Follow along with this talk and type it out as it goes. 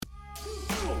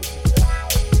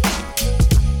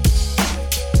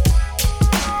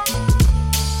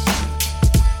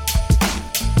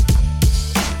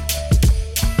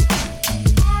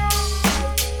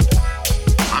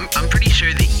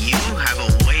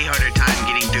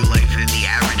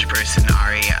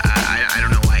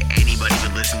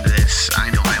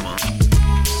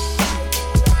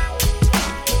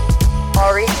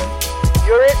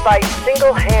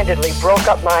allegedly broke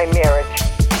up my marriage.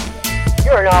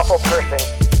 You're an awful person.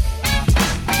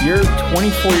 You're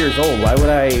 24 years old. Why would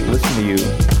I listen to you?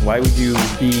 Why would you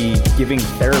be giving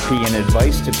therapy and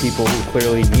advice to people who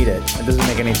clearly need it? It doesn't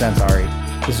make any sense, Ari.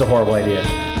 This is a horrible idea.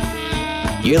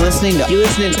 You're listening to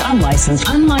Unlicensed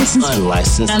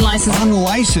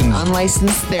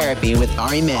Therapy with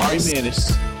Ari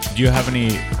Manis. Do you have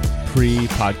any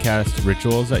pre-podcast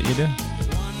rituals that you do?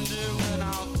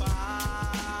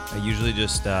 I usually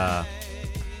just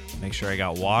make sure I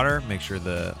got water, make sure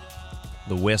the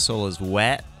whistle is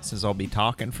wet, since I'll be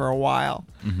talking for a while.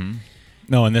 Mm-hmm.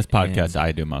 No, in this podcast,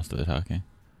 I do most of the talking.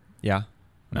 Yeah?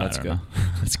 No, That's good. know.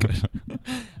 That's good.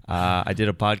 I did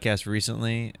a podcast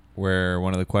recently where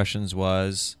one of the questions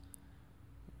was,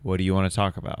 what do you want to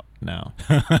talk about now?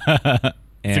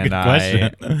 It's a good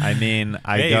question. I mean,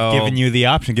 giving you the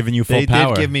option, giving you full power.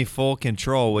 They did give me full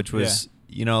control, which was,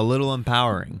 a little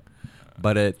empowering.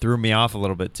 But it threw me off a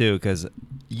little bit, too, because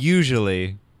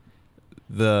usually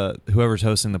whoever's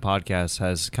hosting the podcast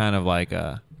has kind of like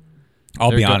a... I'll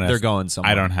be honest. They're going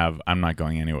somewhere. I'm not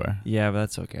going anywhere. Yeah, but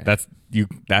that's okay.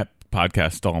 That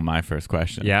podcast stole my first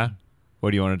question. Yeah?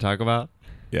 What do you want to talk about?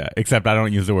 Yeah, except I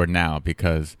don't use the word now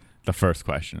because the first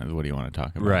question is what do you want to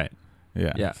talk about? Right.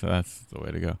 Yeah. So that's the way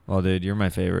to go. Well, dude, you're my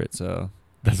favorite, so...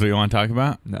 That's what you want to talk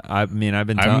about? No, I mean, I've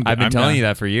been telling you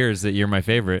that for years, that you're my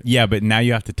favorite. Yeah, but now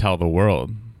you have to tell the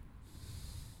world.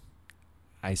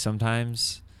 I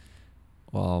sometimes...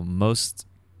 almost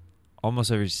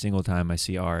every single time I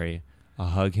see Ari, I'll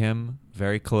hug him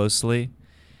very closely,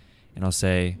 and I'll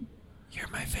say, "You're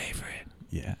my favorite."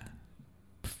 Yeah.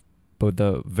 But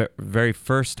the very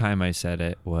first time I said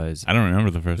it was... I don't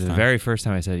remember the first time. The very first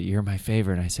time I said, "You're my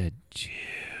favorite," and I said, "Jew."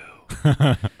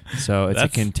 So it's a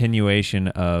continuation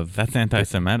of... That's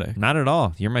anti-Semitic. Not at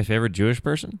all. You're my favorite Jewish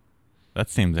person? That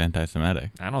seems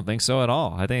anti-Semitic. I don't think so at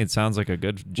all. I think it sounds like a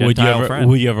good Gentile friend.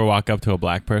 Would you ever walk up to a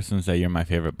black person and say, "You're my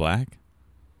favorite black"?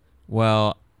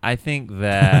 Well, I think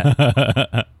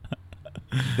that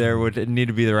there would need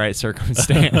to be the right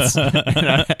circumstance,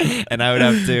 and I would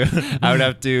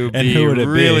have to be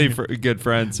really good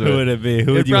friends with. Who would it be?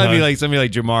 It'd probably be like somebody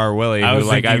like Jamar or Willie,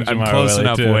 who I'm close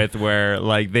enough with, where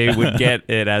like they would get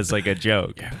it as like a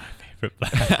joke. You're my favorite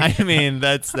black. I mean,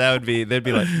 they'd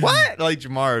be like, what? Like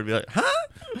Jamar would be like,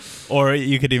 huh? Or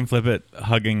you could even flip it,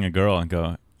 hugging a girl and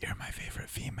go, "You're my favorite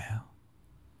female."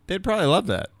 They'd probably love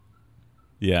that.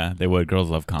 Yeah, they would. Girls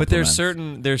love compliments. But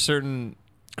there's certain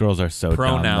girls are so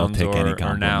pronouns dumb, they'll take any or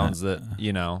compliment. nouns that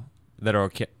that are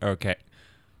okay.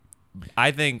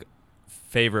 I think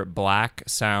favorite black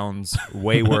sounds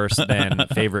way worse than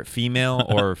favorite female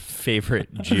or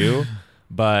favorite Jew,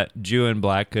 but Jew and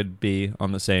black could be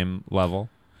on the same level.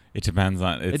 It depends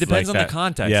on. It depends on the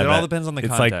context. It all depends on the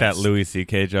context. It's like that Louis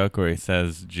C.K. joke where he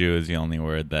says Jew is the only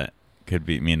word that could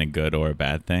mean a good or a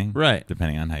bad thing, right?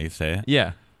 Depending on how you say it.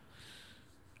 Yeah.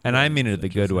 And I mean it the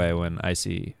good way when I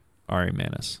see Ari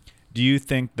Manis. Do you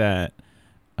think that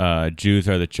Jews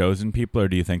are the chosen people, or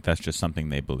do you think that's just something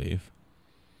they believe?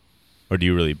 Or do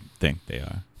you really think they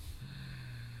are?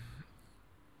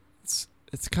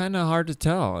 It's kind of hard to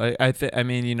tell. I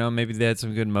mean, maybe they had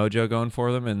some good mojo going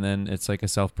for them, and then it's like a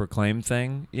self-proclaimed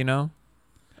thing, I don't know.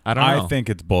 I think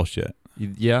it's bullshit.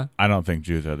 Yeah? I don't think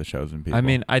Jews are the chosen people. I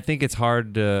mean, I think it's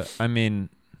hard to...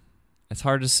 it's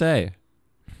hard to say.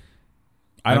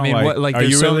 Are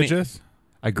you religious?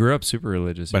 I grew up super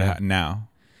religious. But now?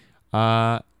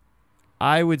 I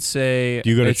would say... Do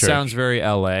you go to church? It sounds very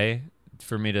LA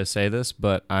for me to say this,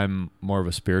 but I'm more of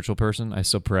a spiritual person. I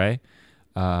still pray.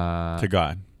 To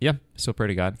God? Yeah, I still pray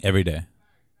to God. Every day?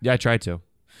 Yeah, I try to.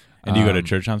 And do you go to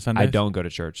church on Sundays? I don't go to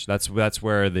church. That's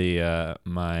where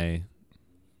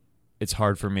it's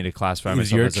hard for me to classify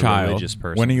myself as a religious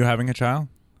person. When are you having a child?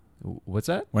 What's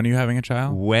that? When are you having a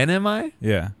child? When am I?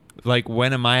 Yeah. Like,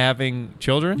 when am I having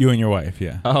children? You and your wife,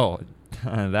 yeah. Oh,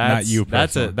 not you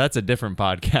personally. That's a different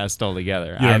podcast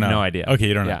altogether. I have no idea. Okay,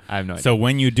 you don't know. Yeah, I have no idea. So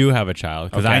when you do have a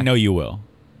child, because I know you will,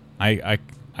 I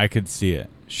could see it.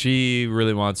 She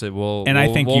really wants it. We'll make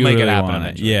it happen want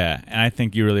eventually. It. Yeah, and I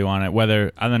think you really want it.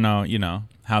 Whether, I don't know,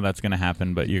 how that's going to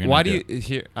happen, but you're going to Why do you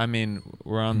here? I mean,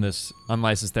 we're on this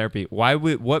unlicensed therapy.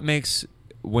 What makes,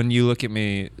 when you look at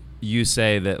me, you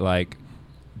say that like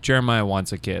Jeremiah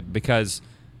wants a kid? Because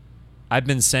I've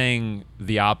been saying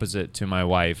the opposite to my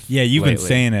wife. Yeah, you've lately. been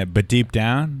saying it, but deep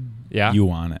down, you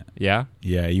want it. Yeah?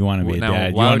 Yeah, you want to be a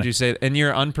dad. Why would you say, in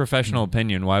your unprofessional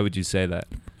opinion, why would you say that?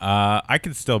 I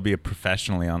could still be a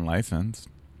professionally unlicensed.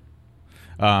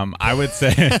 I would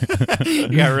say...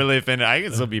 You got really offended. I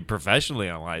can still be professionally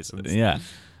unlicensed. Yeah.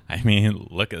 I mean,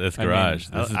 look at this garage.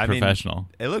 This is professional.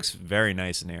 It looks very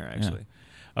nice in here, actually.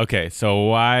 Okay, so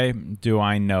why do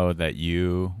I know that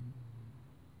you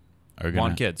are gonna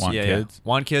Want kids. Want yeah, kids? Yeah.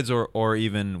 Want kids or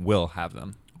even will have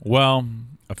them. Well,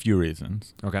 a few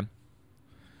reasons. Okay.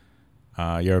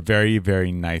 You're a very,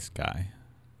 very nice guy.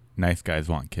 Nice guys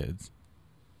want kids.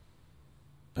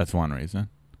 That's one reason.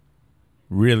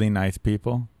 Really nice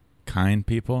people, kind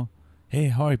people. Hey,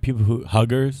 how are people who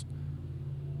huggers?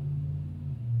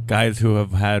 Guys who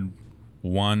have had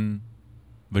one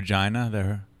vagina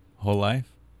their whole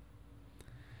life.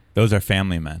 Those are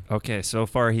family men. Okay, so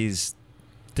far he's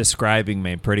describing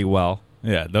me pretty well.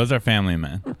 Yeah, those are family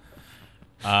men.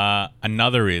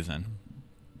 Another reason.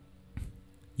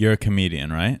 You're a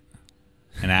comedian, right?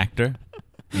 An actor?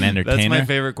 An entertainer? That's my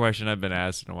favorite question I've been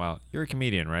asked in a while. You're a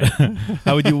comedian, right?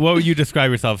 What would you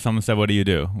describe yourself if someone said, what do you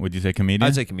do? Would you say comedian?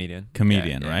 I'd say comedian.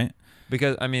 Comedian, Yeah. right?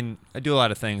 Because, I mean, I do a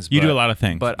lot of things. You do a lot of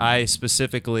things. But I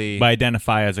specifically... But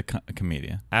identify as a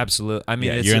comedian. Absolutely. I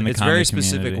mean, Yeah, it's, you're in the it's very comedy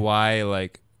specific community. why,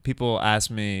 like, people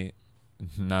ask me,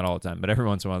 not all the time, but every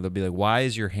once in a while, they'll be like, why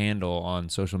is your handle on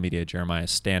social media Jeremiah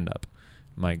stand-up?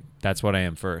 I'm like, that's what I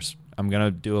am first. I'm going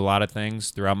to do a lot of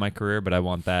things throughout my career, but I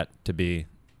want that to be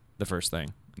the first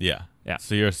thing. Yeah. Yeah.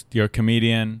 So you're a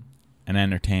comedian, an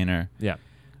entertainer. Yeah.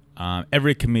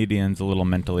 Every comedian's a little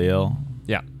mentally ill.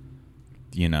 Yeah.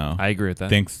 You know. I agree with that.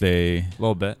 Thinks they... A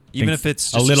little bit. Even thinks if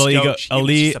it's a just little ego, scotch, even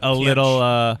if it's just a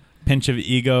little pinch of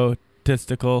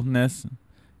egotisticalness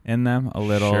in them. A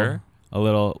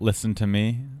little listen to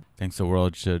me. Thinks the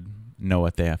world should know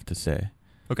what they have to say.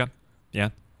 Okay. Yeah.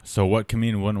 So what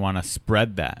comedian wouldn't want to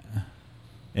spread that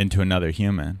into another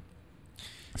human?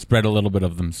 Spread a little bit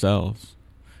of themselves.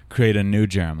 Create a new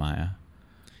Jeremiah.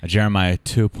 A Jeremiah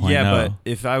 2.0. Yeah, but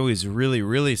if I was really,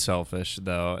 really selfish,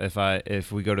 though,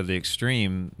 if we go to the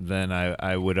extreme, then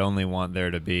I would only want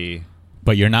there to be...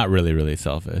 But you're not really, really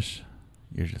selfish.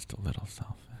 You're just a little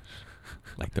selfish.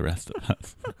 Like the rest of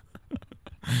us.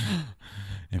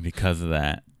 And because of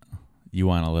that, you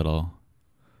want a little...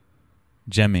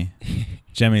 Jemmy.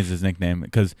 Jemmy's his nickname.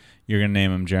 Because you're going to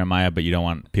name him Jeremiah, but you don't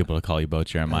want people to call you both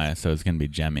Jeremiah, so it's going to be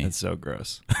Jemmy. That's so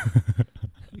gross.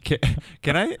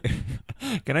 Can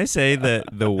I say that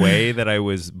the way that I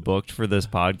was booked for this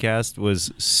podcast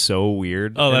was so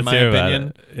weird? Oh, in let's my hear opinion.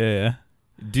 about it. Yeah.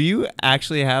 Do you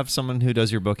actually have someone who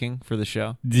does your booking for the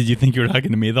show? Did you think you were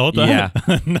talking to me the whole time? Yeah.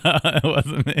 No, it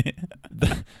wasn't me.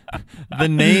 The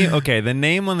name, okay, the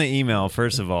name on the email,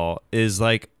 first of all, is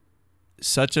like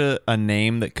such a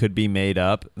name that could be made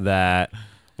up that...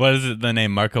 What is it, the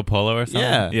name? Marco Polo or something?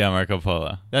 Yeah. Yeah, Marco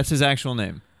Polo. That's his actual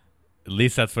name. At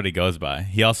least that's what he goes by.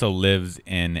 He also lives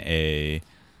in a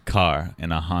car,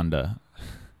 in a Honda.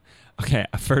 Okay,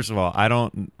 first of all, I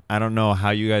don't know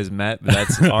how you guys met, but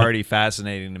that's already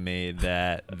fascinating to me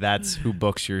that that's who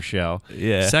books your show.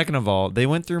 Yeah. Second of all, they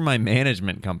went through my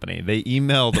management company. They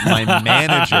emailed my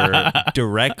manager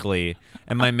directly,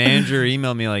 and my manager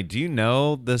emailed me like, "Do you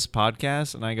know this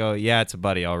podcast?" And I go, "Yeah, it's a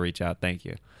buddy. I'll reach out. Thank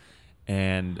you."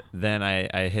 And then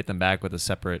I hit them back with a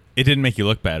separate... It didn't make you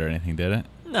look bad or anything, did it?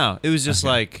 No, it was just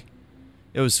like...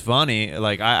 It was funny.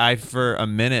 Like I for a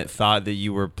minute thought that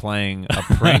you were playing a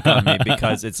prank on me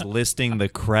because it's listing the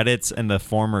credits and the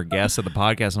former guests of the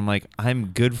podcast. I'm like, I'm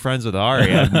good friends with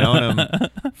Ari. I've known him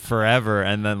forever.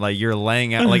 And then like you're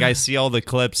laying out, like I see all the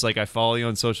clips. Like I follow you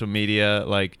on social media.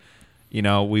 Like, you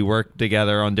know, we work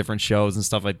together on different shows and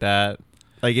stuff like that.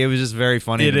 Like it was just very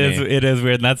funny. It is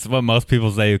weird. And that's what most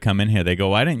people say who come in here. They go,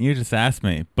 "Why didn't you just ask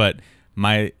me?" But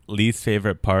my least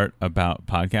favorite part about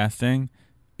podcasting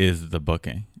is the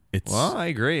booking. Well, I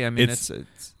agree. I mean, it's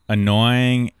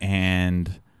annoying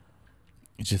and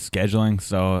just scheduling.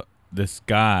 So this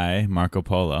guy, Marco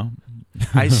Polo,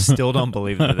 I still don't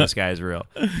believe that this guy is real.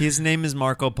 His name is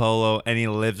Marco Polo, and he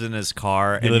lives in his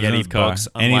car, and yet he books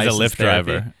and he's a unlicensed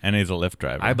Lyft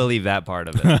driver. I believe that part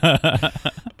of it.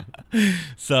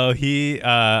 So he,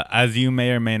 as you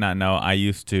may or may not know, I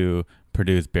used to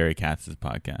produce Barry Katz's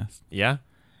podcast. Yeah?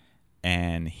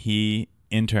 And he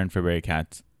interned for Barry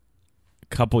Katz a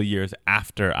couple years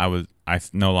after I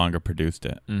no longer produced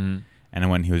it. Mm-hmm. And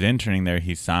when he was interning there,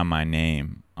 he saw my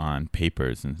name on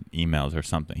papers and emails or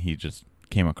something. He just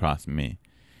came across me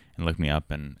and looked me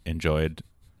up and enjoyed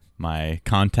my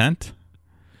content.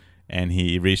 And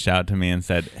he reached out to me and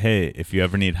said, "Hey, if you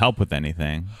ever need help with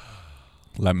anything,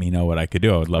 let me know what I could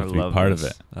do. I would love to be part of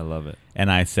it." I love it. And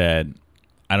I said,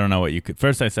 "I don't know what you could."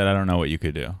 First, I said, "I don't know what you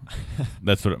could do."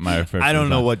 That's what my first. I don't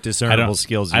know what discernible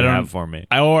skills you have for me.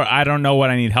 I don't know what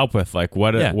I need help with. Like,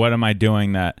 what am I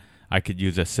doing that I could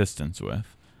use assistance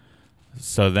with?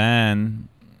 So then,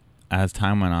 as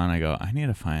time went on, I go, I need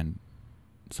to find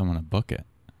someone to book it.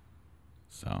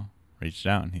 So reached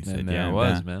out and he said, there "Yeah, it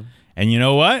was, man." man. And you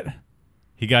know what?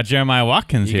 He got Jeremiah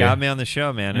Watkins You here. got me on the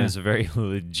show, man. Yeah. It was a very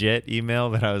legit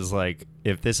email that I was like,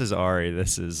 if this is Ari,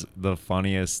 this is the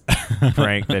funniest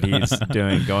prank that he's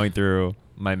doing, going through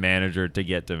my manager to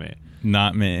get to me.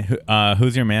 Not me.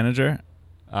 Who's your manager?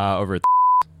 Over at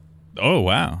Oh,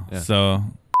 wow. Yeah. So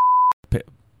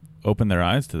open their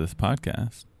eyes to this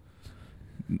podcast.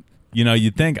 You know,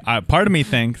 you'd think, part of me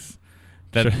thinks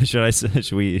that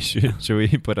should we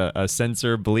put a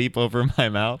censor bleep over my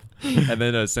mouth and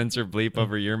then a censor bleep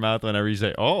over your mouth whenever you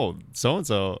say, "Oh, so and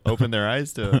so opened their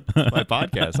eyes to my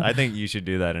podcast"? I think you should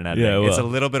do that in editing. Yeah, well. It's a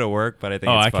little bit of work, but I think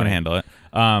it's I funny. can handle it.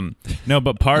 No,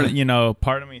 but part of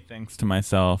me thinks to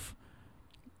myself,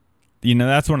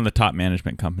 that's one of the top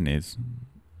management companies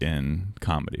in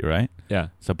comedy, right? Yeah.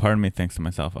 So part of me thinks to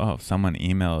myself, oh, if someone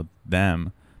emailed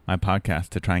them my podcast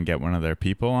to try and get one of their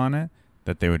people on it,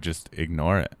 that they would just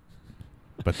ignore it.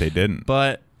 But they didn't.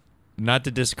 But not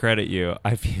to discredit you,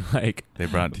 I feel like They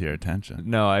brought it to your attention.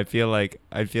 no, I feel like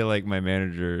my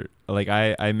manager, like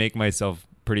I make myself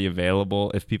pretty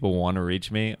available if people want to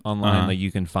reach me online. Uh-huh. Like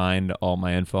you can find all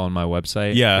my info on my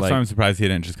website. Yeah, like, so I'm surprised he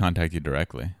didn't just contact you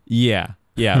directly. Yeah.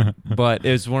 But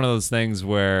it's one of those things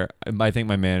where I think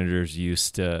my manager's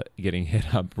used to getting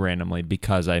hit up randomly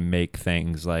because I make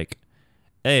things like,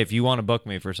 hey, if you want to book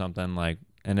me for something like,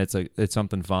 and it's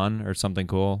something fun or something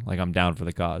cool, like I'm down for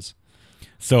the cause.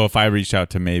 So if I reached out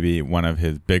to maybe one of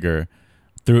his bigger,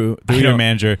 through your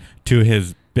manager to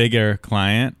his bigger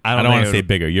client, I don't want to say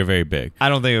bigger. You're very big. I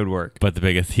don't think it would work. But the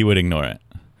biggest, he would ignore it.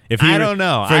 If he I don't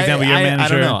know. For example, your manager. I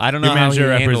don't know. I don't know Your how manager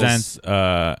he handles-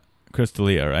 represents Chris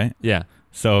D'Elia, right? Yeah.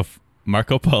 So if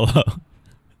Marco Polo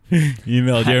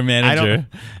emailed your manager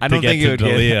I don't to think get it to would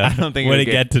get. D'Elia, I don't think it would would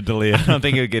it get to D'Elia? I don't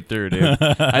think it would get through, dude.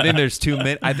 I think there's too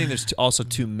many. I think there's also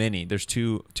too many. There's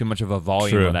too much of a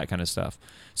volume True. of that kind of stuff.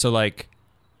 So like,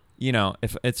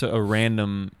 if it's a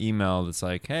random email that's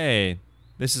like, hey,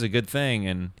 this is a good thing,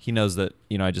 and he knows that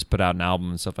I just put out an album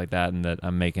and stuff like that, and that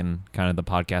I'm making kind of the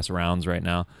podcast rounds right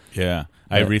now. Yeah.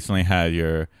 I recently had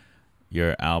your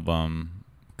album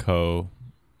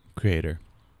co-creator.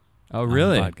 Oh, on the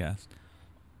really? podcast.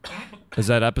 Has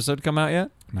that episode come out yet?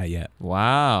 Not yet.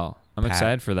 Wow, I'm Pat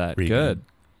excited for that. Regan. Good.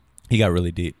 He got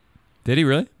really deep. Did he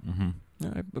really? Mm-hmm.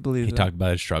 I believe He that. talked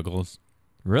about his struggles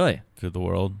Really? through the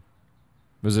world.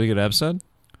 Was it a good episode?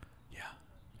 Yeah.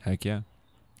 Heck yeah.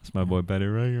 That's my boy Patty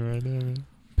Reagan right there, man.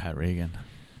 Pat Reagan.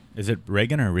 Is it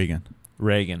Reagan or Regan?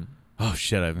 Reagan. Oh,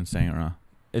 shit. I've been saying it wrong.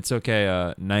 It's okay.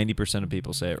 90% of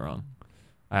people say it wrong.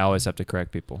 I always have to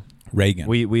correct people. Reagan.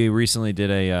 We recently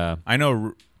did a I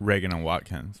know Reagan and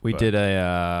Watkins. we but- did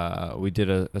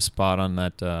a spot on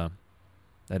that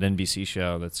NBC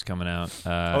show that's coming out.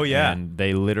 Oh, yeah. And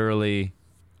they literally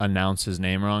announced his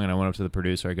name wrong, and I went up to the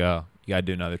producer. I go, "You gotta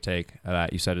do another take of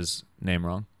that. You said his name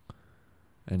wrong."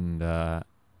 And they're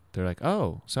like,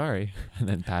 "Oh, sorry." And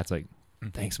then Pat's like,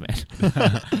 "Thanks,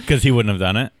 man." Because he wouldn't have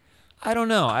done it. I don't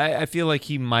know. I feel like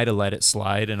he might have let it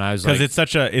slide, and I was Because like, it's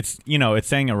such a, it's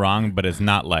saying it wrong, but it's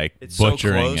not like it's so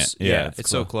butchering close. it. Yeah, it's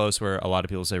so close. close where a lot of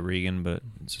people say Reagan, but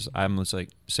I'm just like,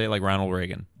 say it like Ronald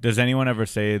Reagan. Does anyone ever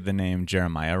say the name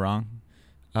Jeremiah wrong?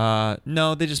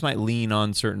 No, they just might lean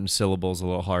on certain syllables a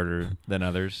little harder than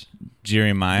others.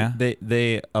 Jeremiah?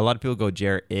 They a lot of people go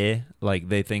Jer-I, like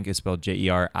they think it's spelled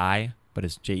Jeri, but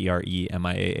it's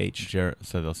Jeremiah.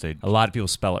 So they'll say, A lot of people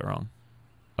spell it wrong,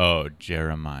 oh,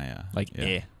 Jeremiah. like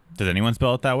Yeah. Does anyone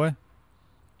spell it that way?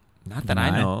 Not that I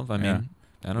Nine? know of. I mean, Yeah.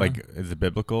 I don't Like, is the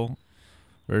biblical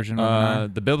version of know.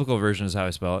 nine? The biblical version is how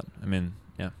I spell it. I mean,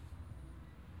 yeah.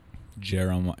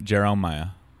 Jeremiah.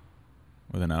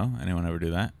 With an O? Anyone ever do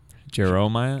that?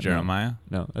 Jeremiah? Jeremiah?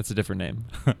 No, that's a different name.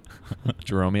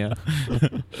 Jeromia.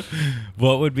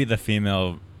 What would be the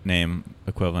female name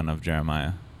equivalent of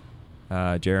Jeremiah?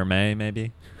 Jeremy,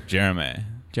 maybe. Jeremy.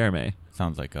 Jeremy.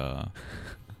 Sounds like a,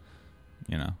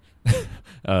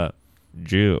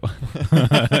 Jew.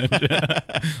 like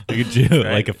a Jew,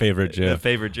 Right? like a favorite Jew. A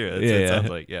favorite Jew. That's Yeah, what it yeah. sounds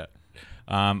like,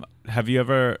 yeah. Have you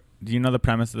ever? Do you know the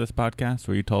premise of this podcast?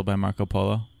 Were you told by Marco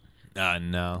Polo?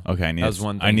 No. Okay, I need That was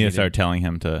one I thing need he to start did. telling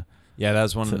him to. Yeah, that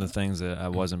was one So- of the things that I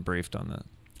wasn't briefed on that.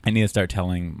 I need to start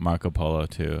telling Marco Polo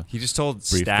to. He just told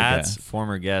Brief the Stats, guest.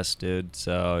 former guest, dude.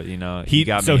 So, He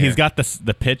got so me he's here. got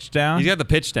the pitch down. He's got the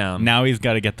pitch down. Now he's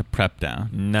got to get the prep down.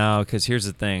 No, because here's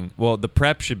the thing. Well, the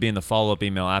prep should be in the follow-up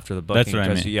email after the booking. That's what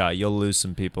I mean. Yeah, you'll lose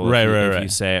some people Right, if right. you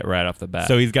say it right off the bat.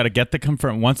 So he's got to get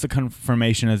the once the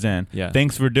confirmation is in. Yeah.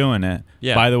 Thanks for doing it.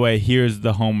 Yeah. By the way, here's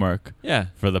the homework yeah.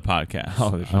 for the podcast. Oh,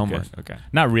 there's Okay. homework. Okay.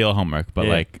 Not real homework, but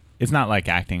Yeah. like it's not like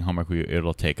acting homework.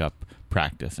 It'll take up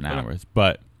practice and Okay. hours.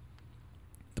 But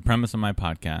the premise of my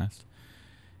podcast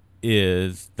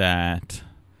is that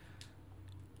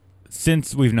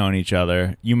since we've known each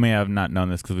other, you may have not known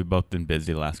this because we've both been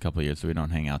busy the last couple of years, so we don't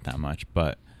hang out that much.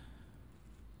 But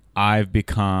I've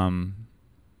become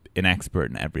an expert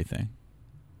in everything,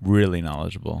 really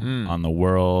knowledgeable on the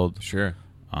world, Sure.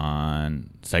 on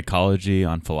psychology,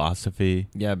 on philosophy,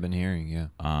 Yeah, I've been hearing. Yeah.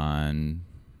 on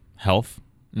health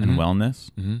and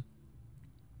wellness,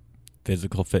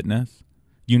 physical fitness,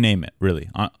 you name it, really.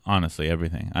 Honestly,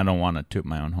 everything. I don't want to toot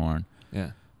my own horn,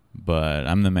 Yeah. but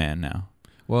I'm the man now.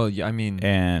 Well, yeah, I mean,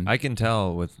 And I can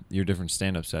tell with your different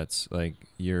stand-up sets, like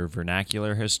your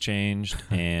vernacular has changed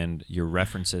and your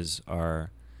references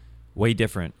are way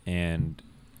different and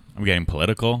I'm getting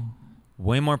political.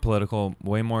 way more political,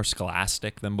 way more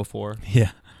scholastic than before.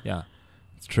 Yeah, Yeah.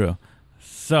 it's true.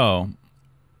 So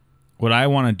what I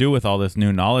want to do with all this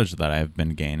new knowledge that I've been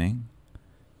gaining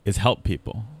is help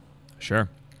people. Sure.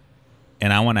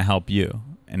 And I want to help you.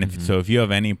 And if you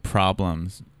have any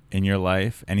problems in your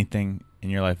life, anything in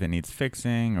your life that needs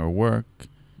fixing or work,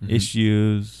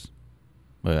 issues,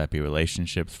 whether that be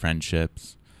relationships,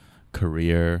 friendships,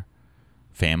 career,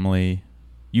 family,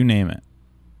 you name it,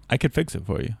 I could fix it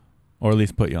for you, or at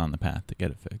least put you on the path to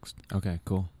get it fixed. Okay,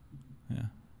 cool. Yeah.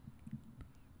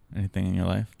 Anything in your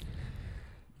life?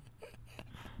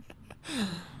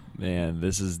 Man,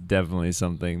 this is definitely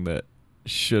something that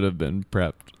should have been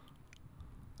prepped.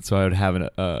 So I would have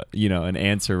an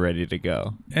answer ready to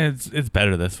go. It's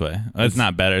better this way. It's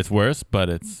not better. It's worse, but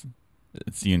it's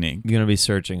unique. You're gonna be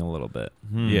searching a little bit.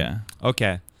 Yeah.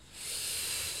 Okay.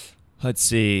 Let's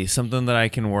see. Something that I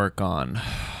can work on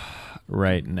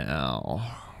right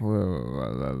now.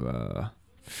 I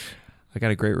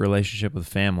got a great relationship with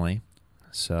family.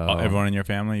 So Everyone in your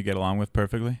family you get along with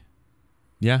perfectly?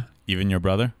 Yeah. Even your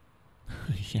brother?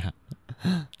 Yeah.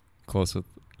 Close with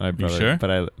my brother. sure?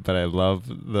 But I love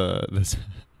the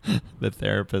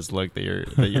therapist look that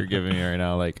you're giving me right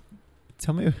now. Like,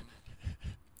 tell me. Are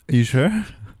you sure?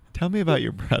 Tell me about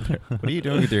your brother. What are you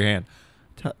doing with your hand?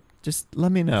 Just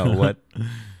let me know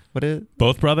what is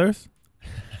Both brothers?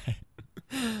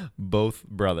 both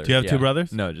brothers. Do you have two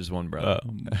brothers? No, just one brother.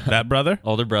 That brother?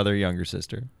 Older brother, younger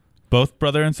sister. Both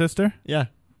brother and sister? Yeah.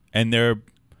 And they're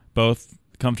both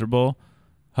comfortable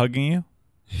hugging you?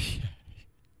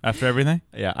 After everything?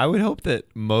 Yeah, I would hope that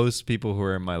most people who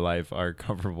are in my life are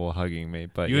comfortable hugging me,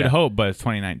 but You would hope, but it's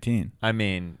 2019. I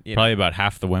mean, you Probably know, about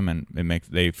half the women,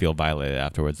 they feel violated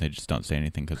afterwards. They just don't say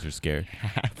anything because they're scared.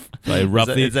 Like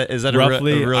roughly, is that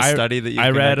roughly, a real study that you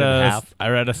I read half? I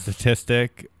read a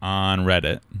statistic on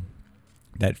Reddit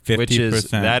that 50%. Which is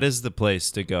that is the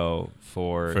place to go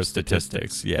for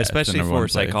statistics. Yeah, it's the especially number for one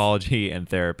place. psychology and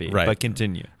therapy. Right. But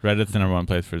continue. Reddit's the number one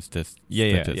place for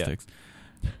Yeah. statistics.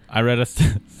 I read a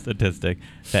statistic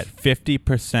that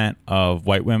 50% of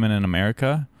white women in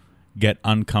America get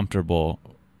uncomfortable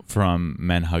from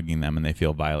men hugging them, and they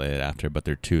feel violated after, but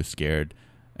they're too scared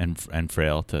and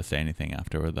frail to say anything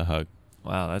after the hug.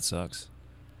 Wow, that sucks.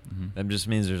 That just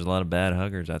means there's a lot of bad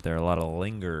huggers out there, a lot of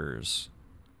lingerers.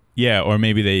 Yeah, or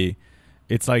maybe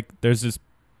it's like there's this,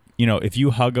 if you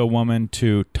hug a woman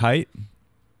too tight,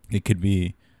 it could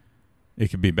be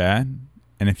bad.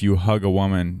 And if you hug a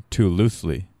woman too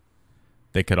loosely,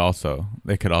 they could also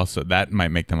that might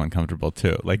make them uncomfortable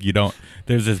too. Like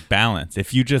there's this balance.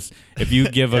 If you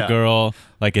give a girl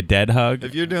like a dead hug,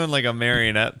 If you're doing like a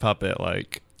marionette puppet,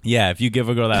 like yeah, if you give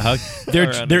a girl that hug, they're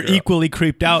Around the girl. equally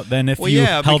creeped out than if you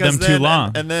held them because too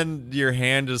long. and then your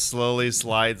hand just slowly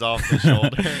slides off the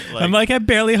shoulder. I'm like, I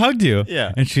barely hugged you.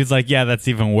 Yeah. And she's like, yeah, that's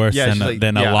even worse she's like,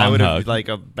 than a I long would hug. have like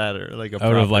a better, like a I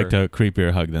would have liked proper- a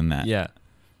creepier hug than that. Yeah.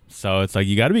 So it's like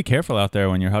you got to be careful out there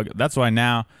when you're hugging. That's why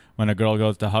now when a girl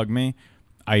goes to hug me,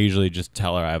 I usually just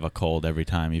tell her I have a cold every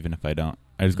time, even if I don't.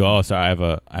 I just go, oh, sorry,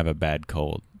 I have a bad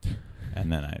cold,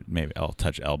 and then I'll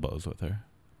touch elbows with her.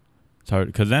 It's hard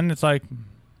because then it's like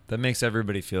That makes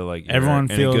everybody feel like you're Everyone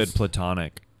in feels- a good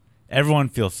platonic everyone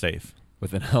feels safe.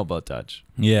 with an elbow touch.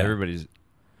 Yeah.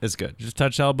 It's good. Just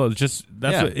touch elbows. That's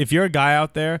Yeah. what, if you're a guy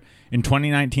out there in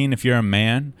 2019, if you're a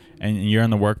man and you're in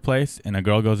the workplace and a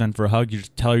girl goes in for a hug, you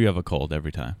just tell her you have a cold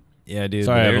every time. Yeah, dude.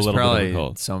 Sorry, I have a there's little bit of a probably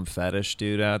cold. some fetish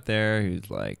dude out there who's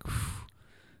like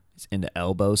he's into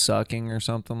elbow sucking or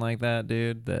something like that,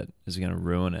 dude. That is gonna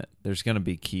ruin it. There's gonna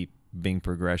keep being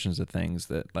progressions of things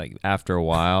that, like, after a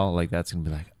while, like that's gonna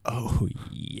be like, oh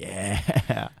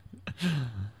yeah.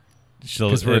 So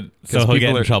he'll people get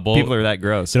in are, trouble. People are that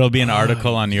gross. There'll be an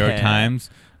article on New York yeah. Times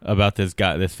about this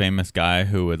famous guy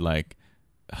who would like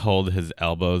hold his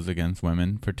elbows against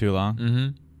women for too long. Mm-hmm.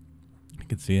 I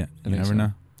could see it. I You think never so.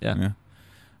 know. Yeah.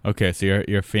 Okay, so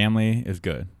your family is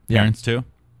good. Yeah. Parents too?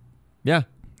 Yeah.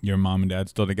 Your mom and dad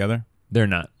still together? They're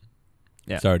not.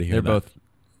 Yeah. Sorry to hear They're that. both.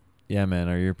 Yeah, man.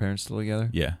 Are your parents still together?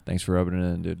 Yeah. Thanks for rubbing it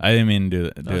in, dude. I didn't mean to do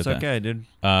it. No, it's that. okay, dude.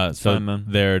 So fine, man.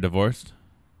 they're divorced?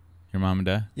 Your mom and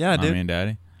dad? Yeah, Mommy dude. and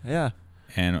daddy? Yeah.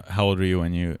 And how old were you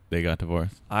when they got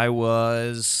divorced? I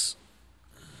was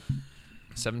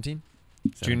 17.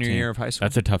 Junior 17. year of high school.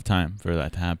 That's a tough time for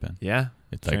that to happen. Yeah.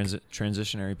 It's like,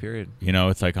 Transitionary period.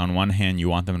 it's like on one hand you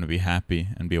want them to be happy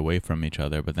and be away from each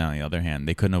other, but then on the other hand,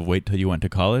 they couldn't have waited till you went to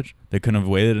college? They couldn't have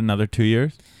waited another 2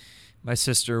 years? My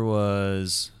sister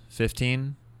was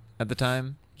 15 at the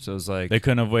time, so it was like... They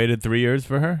couldn't have waited 3 years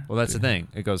for her? Well, that's the thing.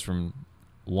 It goes from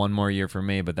 1 more year for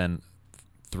me, but then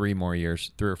 3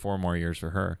 or 4 more years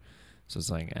for her. So it's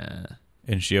like,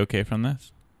 Is she okay from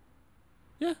this?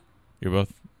 Yeah. You're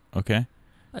both okay?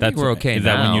 I think we're okay Is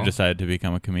now. that when you decided to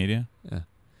become a comedian? Yeah.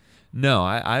 No,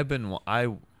 I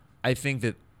think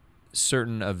that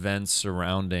certain events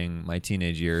surrounding my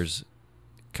teenage years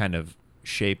kind of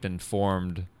shaped and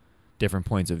formed different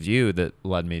points of view that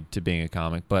led me to being a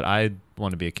comic. But I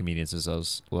wanted to be a comedian since I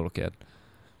was a little kid.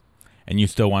 And you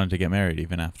still wanted to get married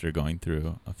even after going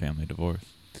through a family divorce?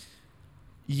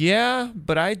 Yeah,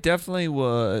 but I definitely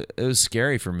was. It was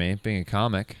scary for me being a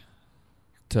comic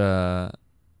to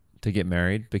get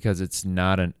married because it's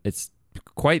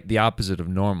quite the opposite of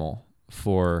normal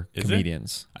for Is it?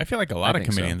 comedians. I feel like a lot I of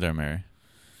think so. comedians are married.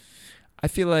 I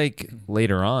feel like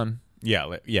later on, Yeah,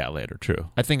 later, true.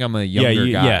 I think I'm a younger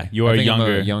guy. Yeah, you are I think I'm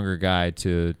younger. a younger guy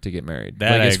to get married.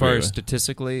 That like I as far agree as with.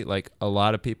 statistically, like a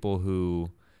lot of people who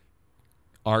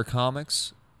are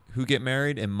comics who get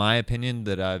married, in my opinion,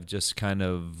 that I've just kind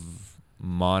of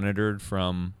monitored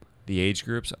from the age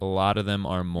groups, a lot of them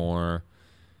are more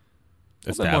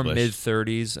Established.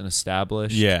 mid-30s and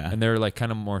established. Yeah. And they're like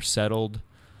kind of more settled.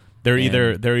 They're And-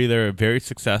 either very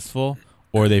successful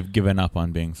or they've given up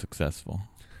on being successful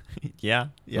Yeah.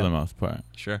 for the most part.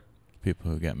 Sure.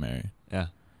 People who get married. Yeah.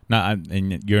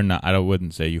 And you're not. I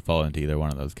wouldn't say you fall into either one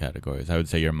of those categories. I would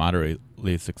say you're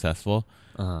moderately successful,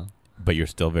 Uh-huh. but you're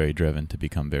still very driven to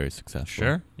become very successful.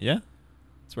 Sure. Yeah.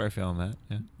 That's where I feel on that.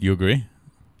 Yeah. You agree?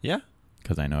 Yeah.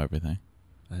 Because I know everything.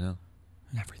 I know.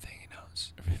 Everything he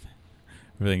knows.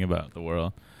 Everything about the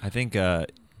world. I think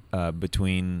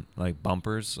between like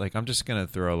bumpers, like I'm just gonna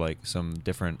throw like some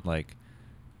different like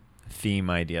theme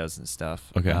ideas and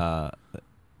stuff. Okay.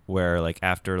 Where like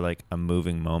after like a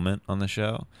moving moment on the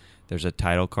show, there's a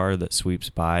title card that sweeps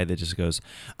by that just goes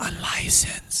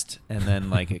unlicensed, and then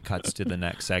like it cuts to the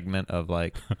next segment of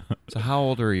like, so how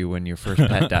old were you when your first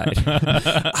pet died?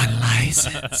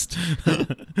 Unlicensed.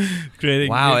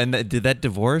 Wow, and did that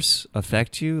divorce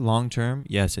affect you long term?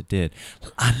 Yes, it did.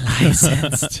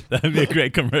 Unlicensed. That'd be a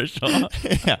great commercial.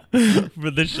 Yeah.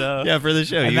 For the show. Yeah, for the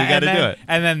show. And You that- got to and do then- it.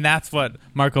 And then that's what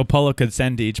Marco Polo could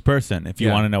send to each person if you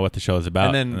Yeah. want to know what the show is about.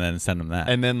 And And then- then send them that.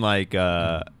 And then like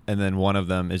and then one of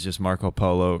them is just Marco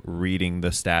Polo reading the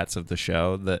stats of the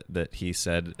show that he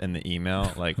said in the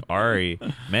email. Like Ari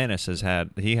Manis has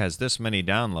this many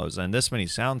downloads and this many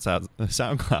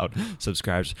SoundCloud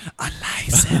subscribers.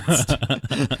 Unlicensed.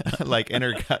 Like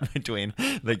intercut between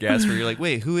the guests where you're like,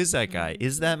 wait, who is that guy?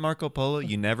 Is that Marco Polo?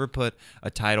 You never put a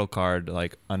title card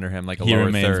like under him, like a He lower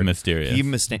remains third. mysterious. He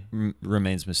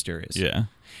remains mysterious. yeah.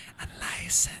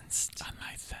 Unlicensed.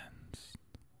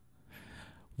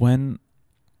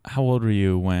 How old were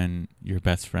you when your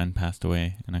best friend passed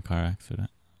away in a car accident?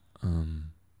 I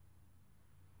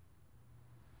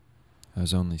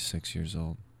was only 6 years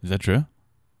old. Is that true?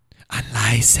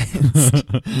 Unlicensed.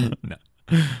 No.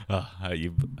 Oh,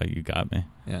 you got me.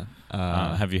 Yeah.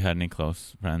 Have you had any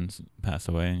close friends pass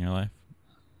away in your life?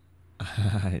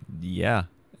 Yeah.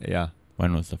 Yeah.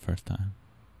 When was the first time?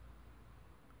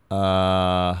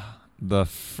 The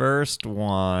first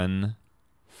one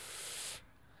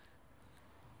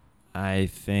I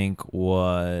think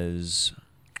was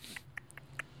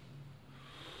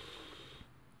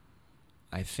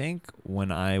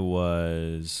when I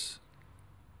was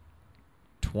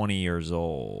 20 years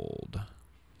old.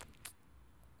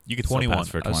 You could still 21. pass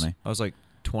for I was- 20. I was like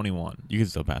 21. You could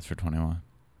still pass for 21.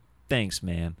 Thanks,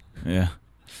 man. Yeah.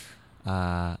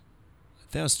 I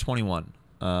think I was 21.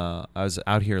 I was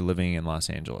out here living in Los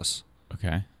Angeles.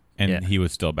 Okay. And Yeah. he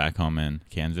was still back home in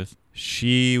Kansas?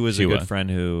 She was She a good was. friend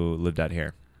who lived out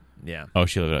here. Yeah. Oh,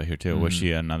 she lived out here too. Was Mhm.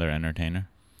 she another entertainer?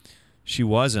 She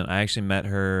wasn't. I actually met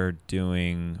her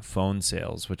doing phone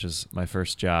sales, which is my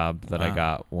first job that I Wow.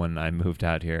 got when I moved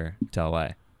out here to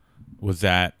LA. Was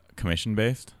that commission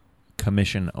based?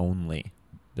 Commission only.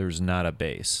 There was not a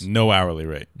base. No hourly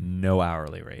rate. No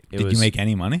hourly rate. It Did was, you make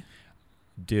any money?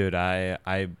 Dude,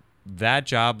 that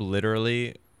job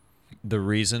literally, the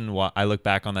reason why I look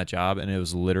back on that job, and it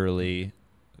was literally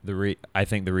I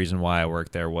think the reason why I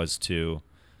worked there was to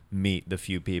meet the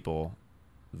few people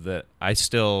that I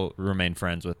still remain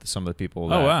friends with some of the people.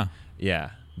 That, Oh, wow.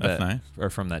 Yeah, That's nice. Or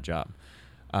from that job.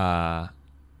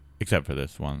 Except for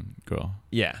this one girl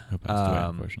Yeah. who passed away,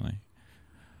 unfortunately.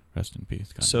 Rest in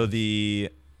peace. God So bless. the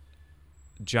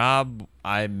job,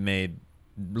 I made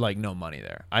like no money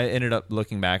there. I ended up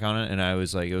looking back on it, and I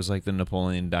was like, it was like the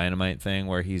Napoleon Dynamite thing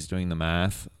where he's doing the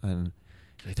math, and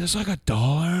he's like, there's like $1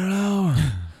 an hour.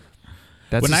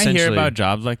 That's when I hear essentially- about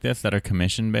jobs like this that are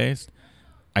commission based,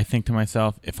 I think to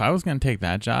myself, if I was going to take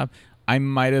that job, I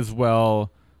might as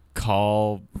well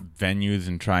call venues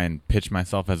and try and pitch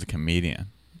myself as a comedian.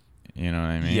 You know what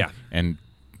I mean? Yeah. And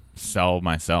sell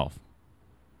myself.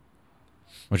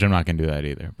 Which I'm not going to do that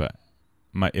either, but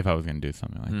if I was going to do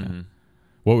something like that.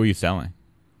 What were you selling?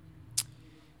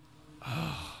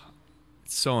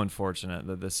 It's so unfortunate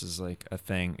that this is like a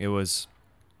thing. It was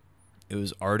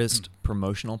artist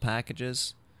promotional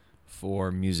packages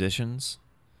for musicians.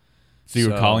 So you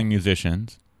were calling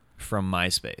musicians. From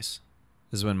MySpace.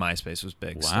 This is when MySpace was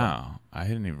big. Wow. I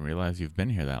didn't even realize you've been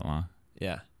here that long.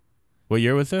 Yeah. What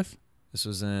year was this? This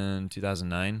was in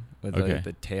 2009 with Okay. like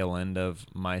the tail end of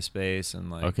MySpace,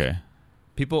 and like Okay.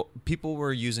 people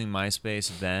were using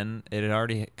MySpace then. It had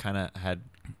already kind of had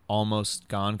almost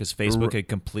gone because Facebook had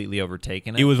completely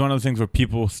overtaken it. It was one of those things where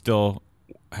people still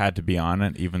had to be on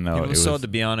it, even though People it still was had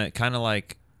to be on it, kind of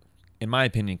like, in my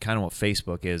opinion, kind of what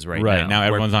Facebook is right right now. now. where-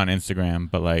 Everyone's on Instagram,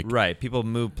 but like right. People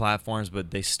move platforms,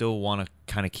 but they still want to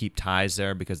kind of keep ties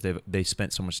there because they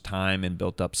spent so much time and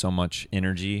built up so much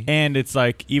energy. and it's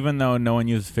like even though no one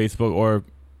uses Facebook or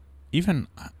even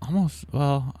almost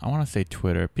I want to say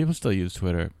Twitter. People still use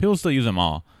Twitter. People still use them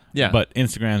all. Yeah. But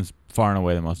Instagram's far and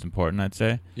away the most important, I'd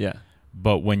say. Yeah.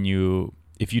 But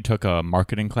if you took a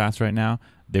marketing class right now,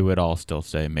 they would all still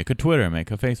say make a Twitter, make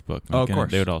a Facebook. Oh, of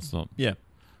course. They would all still. Yeah.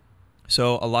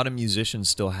 So a lot of musicians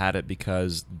still had it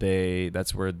because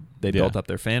that's where they built up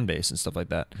their fan base and stuff like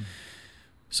that.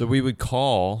 So we would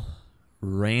call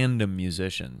random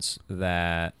musicians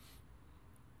that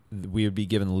we would be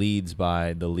given leads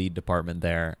by the lead department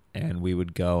there, and we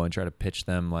would go and try to pitch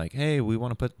them like, hey, we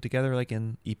want to put together like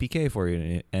an EPK for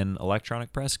you, an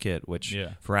electronic press kit, which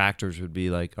for actors would be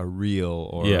like a reel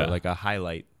or like a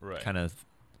highlight kind of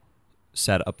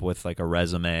set up with like a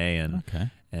resume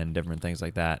and different things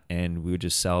like that. And we would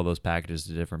just sell those packages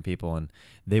to different people, and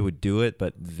they would do it,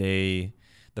 but the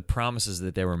promises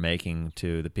that they were making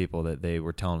to the people that they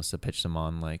were telling us to pitch them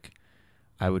on, like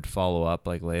I would follow up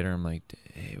like later. I'm like,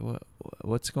 hey,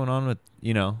 what's going on with,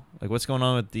 like what's going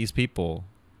on with these people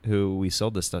who we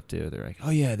sold this stuff to? They're like,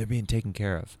 oh yeah, they're being taken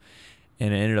care of.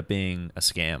 And it ended up being a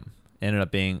scam. It ended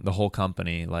up being the whole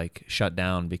company like shut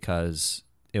down because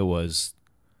it was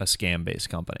a scam-based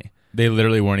company. They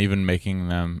literally weren't even making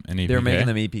them an EPK. They were making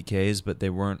them EPKs, but they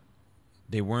weren't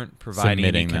providing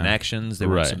Submitting any them. connections. They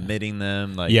weren't Right. submitting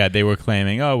them. Like they were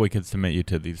claiming, oh, we could submit you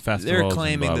to these festivals. they were and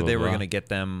claiming blah, that blah, they were blah. going to get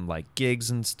them like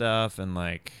gigs and stuff, and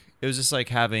like it was just like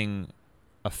having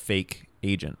a fake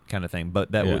agent kind of thing.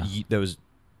 But that was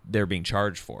they're being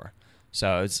charged for.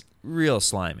 So it's real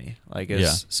slimy. Like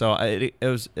so it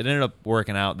ended up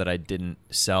working out that I didn't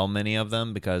sell many of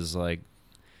them because like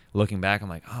looking back, I'm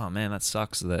like, oh man, that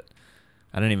sucks that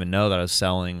I didn't even know that I was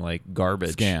selling like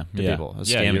garbage Scam. to people. I was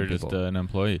scamming you're people. just an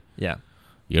employee. Yeah.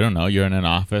 You don't know. You're in an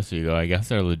office. You go, I guess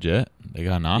they're legit. They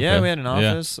got an office. Yeah, we had an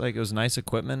office. Like it was nice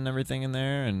equipment and everything in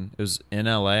there, and it was in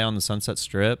LA on the Sunset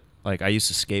Strip. Like I used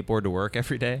to skateboard to work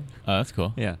every day. Oh, that's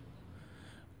cool. Yeah.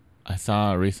 I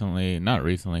saw recently, not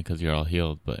recently because you're all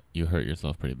healed, but you hurt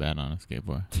yourself pretty bad on a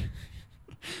skateboard.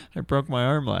 I broke my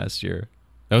arm last year.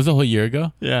 That was a whole year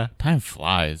ago? Yeah. Time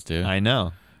flies, dude. I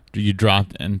know. You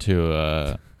dropped into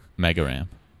a mega ramp.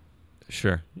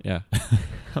 Sure. Yeah.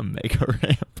 A mega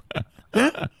ramp.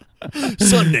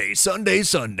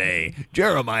 Sunday.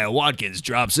 Jeremiah Watkins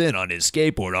drops in on his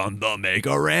skateboard on the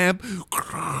mega ramp.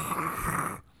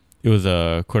 It was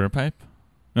a quarter pipe?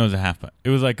 No, it was a half pipe. It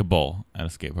was like a bowl at a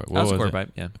skateboard. What That was a was quarter it?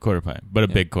 pipe, yeah. A quarter pipe, but a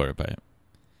big quarter pipe.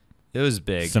 It was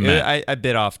big. Cement. I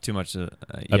bit off too much. big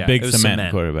it was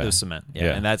cement quarter pipe. It was cement.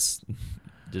 Yeah. And that's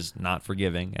just not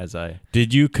forgiving as I...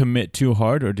 Did you commit too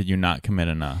hard or did you not commit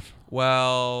enough?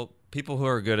 Well, people who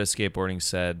are good at skateboarding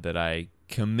said that I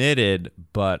committed,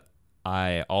 but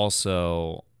I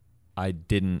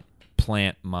didn't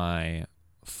plant my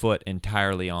foot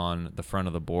entirely on the front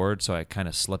of the board, so I kind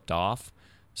of slipped off.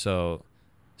 So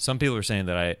some people are saying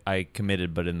that I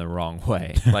committed, but in the wrong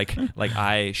way. like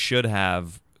I should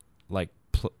have,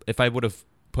 if I would have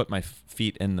put my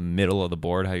feet in the middle of the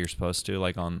board, how you're supposed to,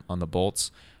 like on the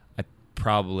bolts, I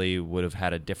probably would have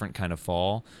had a different kind of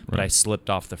fall. But I slipped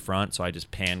off the front, so I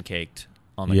just pancaked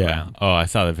on the Yeah. ground. Oh, I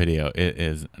saw the video. It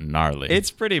is gnarly.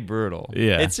 It's pretty brutal.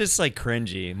 Yeah. It's just like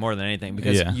cringy more than anything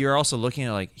because Yeah. you're also looking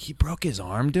at like, he broke his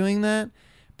arm doing that.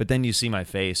 But then you see my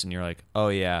face and you're like, oh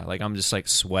yeah. Like I'm just like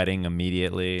sweating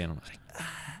immediately. And I'm like,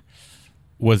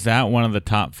 Was that one of the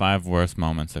top 5 worst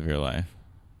moments of your life?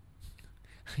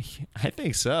 I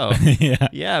think so. Yeah.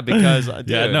 Yeah, because dude,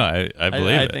 Yeah, no, I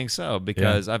believe I it. think so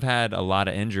because I've had a lot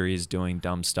of injuries doing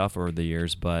dumb stuff over the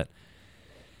years, but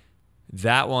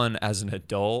that one as an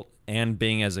adult and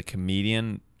being as a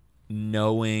comedian,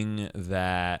 knowing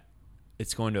that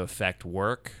it's going to affect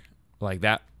work, like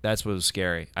that's what was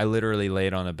scary. I literally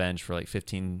laid on a bench for like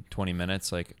 15, 20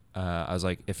 minutes. Like I was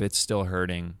like, if it's still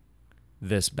hurting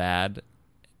this bad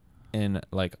and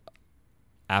like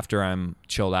after I'm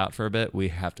chilled out for a bit, we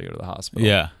have to go to the hospital.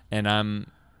 Yeah. And I'm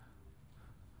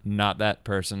not that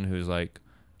person who's like,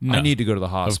 No. I need to go to the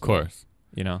hospital. Of course.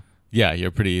 You know? Yeah, you're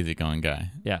a pretty easygoing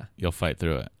guy. Yeah. You'll fight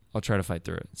through it. I'll try to fight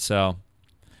through it. So,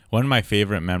 One of my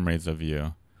favorite memories of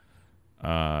you,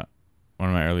 one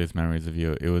of my earliest memories of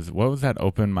you, it was, what was that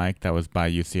open mic that was by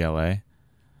UCLA?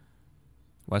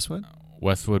 Westwood?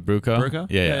 Westwood Bruco? Bruco?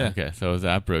 Yeah, Yeah, yeah. Okay, so it was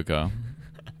at Bruco.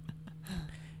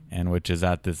 And which is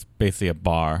at this, basically a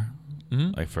bar,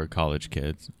 Mm-hmm. like for college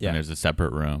kids. Yeah. And there's a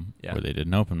separate room Yeah. where they did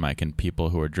an open mic, and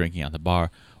people who were drinking at the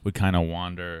bar would kind of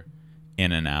wander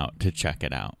in and out to check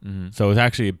it out. Mm-hmm. So it was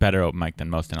actually a better open mic than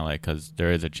most in LA because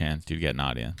there is a chance you'd get an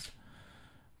audience.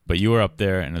 But you were up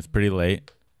there, and it was pretty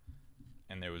late,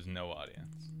 and there was no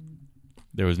audience.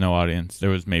 There was no audience. There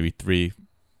was maybe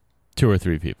 2 or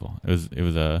 3 people.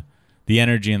 The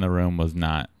energy in the room was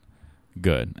not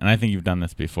good. And I think you've done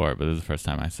this before, but this is the first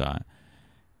time I saw it.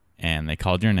 And they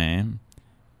called your name,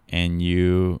 and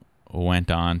you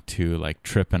went on to like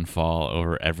trip and fall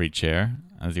over every chair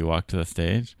as you walked to the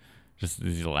stage. Just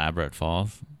these elaborate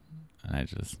falls. And I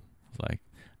just was like,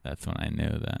 that's when I knew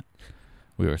that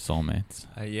we were soulmates.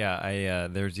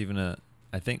 There's even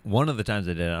I think one of the times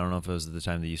I did it, I don't know if it was the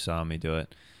time that you saw me do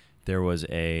it, there was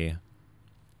a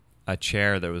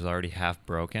chair that was already half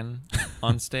broken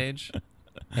on stage,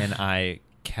 and I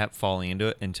kept falling into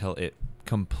it until it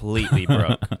completely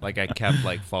broke. Like I kept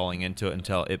like falling into it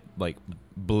until it like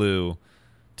blew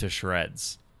to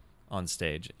shreds on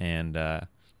stage. And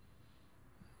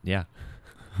yeah.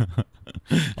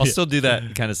 I'll still do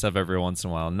that kind of stuff every once in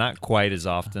a while. Not quite as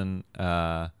often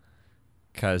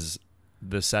because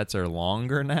the sets are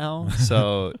longer now.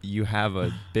 So you have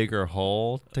a bigger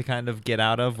hole to kind of get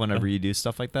out of whenever you do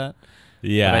stuff like that.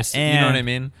 Yeah. But you know what I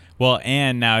mean? Well,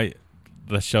 and now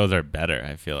the shows are better,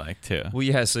 I feel like, too. Well,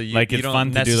 yeah, so you, like, you it's don't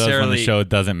fun to do those when the show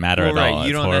doesn't matter at all. You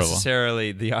It's don't horrible.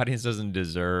 necessarily, the audience doesn't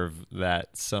deserve that.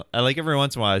 So, like, every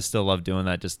once in a while, I still love doing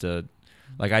that just to,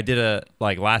 like, I did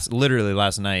literally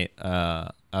last night,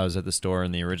 I was at the store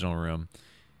in the original room.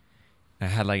 I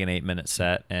had, like, an 8-minute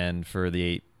set, and for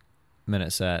the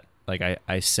 8-minute set, like,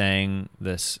 I sang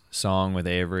this song with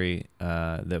Avery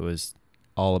that was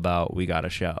all about We Got a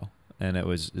Show. And it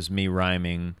was me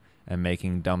rhyming and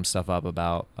making dumb stuff up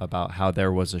about how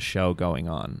there was a show going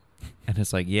on. And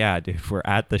it's like, yeah, dude, we're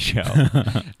at the show.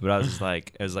 But I was just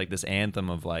like, it was like this anthem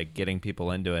of like getting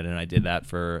people into it. And I did that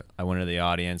I went to the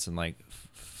audience and like,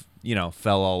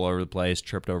 fell all over the place,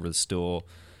 tripped over the stool,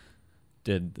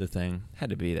 did the thing.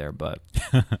 Had to be there, but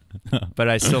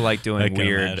I still like I doing can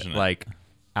weird, imagine it. like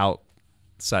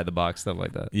outside the box stuff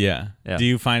like that. Yeah. Yeah. Do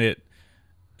you find it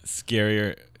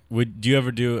scarier?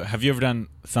 Have you ever done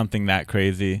something that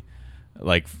crazy,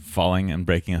 like falling and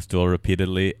breaking a stool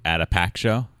repeatedly at a pack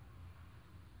show?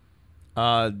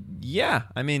 Yeah.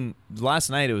 I mean, last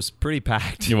night it was pretty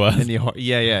packed. It was?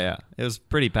 Yeah. It was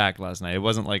pretty packed last night. It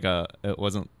wasn't like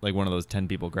one of those 10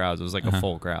 people crowds. It was like a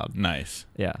full crowd. Nice.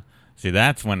 Yeah. See,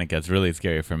 that's when it gets really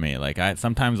scary for me. Like,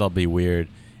 sometimes I'll be weird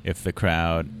if the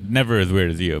crowd, never as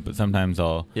weird as you, but sometimes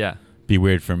I'll Yeah. be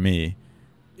weird for me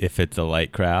if it's a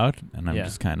light crowd and I'm Yeah.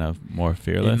 just kind of more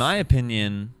fearless. In my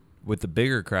opinion, with the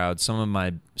bigger crowd, some of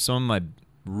my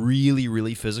really,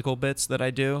 really physical bits that I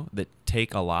do that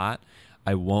take a lot,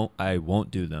 I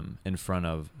won't do them in front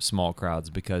of small crowds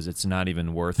because it's not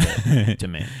even worth it to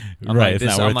me. Right, it's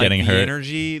not worth getting the hurt.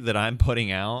 energy that I'm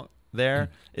putting out there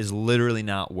is literally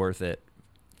not worth it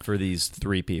for these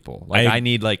 3 people. Like I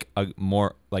need like a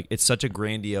more like it's such a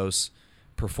grandiose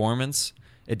performance.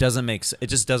 It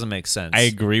just doesn't make sense. I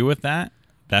agree with that.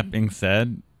 That being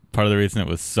said, part of the reason it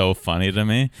was so funny to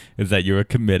me is that you were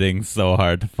committing so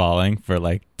hard to falling for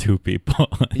like 2 people.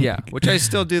 Yeah, which I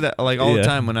still do that like all the Yeah.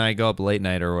 time when I go up late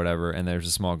night or whatever and there's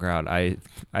a small crowd.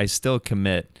 I still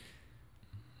commit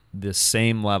the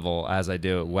same level as I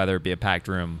do, whether it be a packed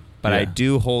room. But I Yeah.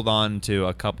 do hold on to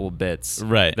a couple bits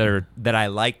Right. that I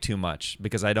like too much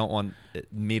because I don't want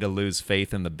me to lose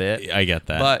faith in the bit. I get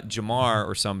that. But Jamar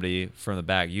or somebody from the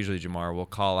back, usually Jamar, will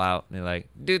call out and be like,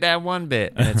 do that one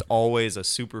bit. And it's always a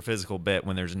super physical bit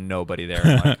when there's nobody there.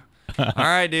 I'm like, all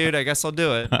right, dude, I guess I'll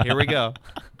do it. Here we go.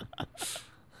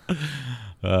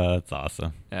 That's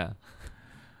awesome. Yeah.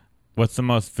 What's the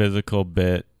most physical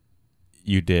bit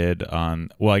you did on?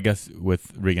 Well, I guess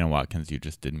with Regan and Watkins, you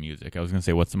just did music. I was gonna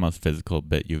say, what's the most physical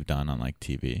bit you've done on like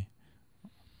TV?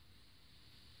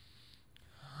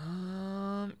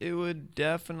 It would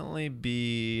definitely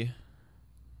be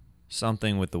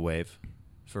something with the wave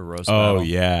for roast battle. Oh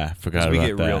yeah, forgot 'Cause about we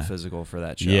get that. real physical for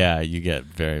that show. Yeah, you get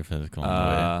very physical. On the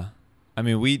way. I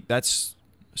mean, that's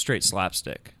straight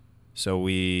slapstick. So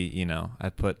I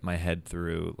put my head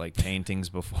through like paintings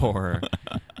before.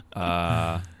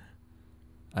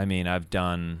 I mean, I've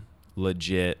done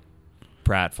legit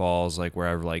pratfalls, like where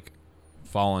I've like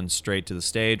fallen straight to the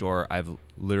stage, or I've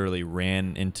literally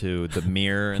ran into the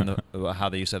mirror and how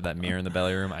they used to have that mirror in the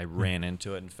belly room. I ran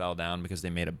into it and fell down because they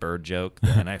made a bird joke,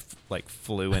 and I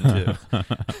flew into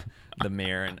the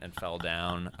mirror and fell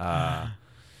down.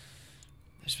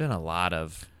 There's been a lot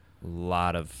of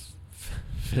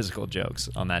physical jokes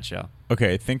on that show.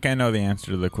 Okay, I think I know the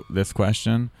answer to this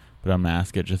question, but I'm gonna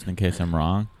ask it just in case I'm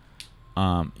wrong.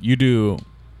 You do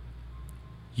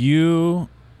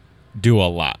a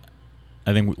lot.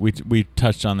 I think we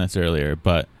touched on this earlier,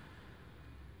 but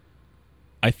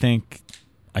I think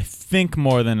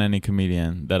more than any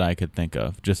comedian that I could think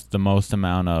of, just the most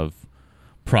amount of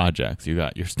projects. You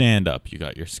got your stand-up, you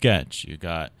got your sketch, you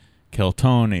got Kill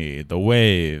Tony, The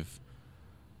Wave,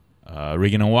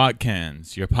 Regan and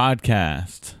Watkins, your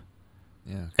podcast,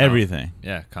 Yeah, everything.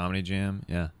 Yeah, Comedy Jam.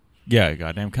 Yeah, Yeah,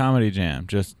 goddamn Comedy Jam.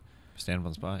 Just stand up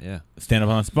on the spot. Yeah. stand up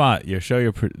on the spot. Your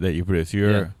show that you produce.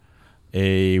 You're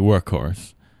a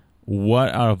workhorse.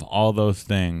 What out of all those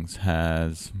things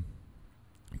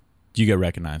do you get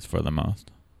recognized for the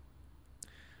most?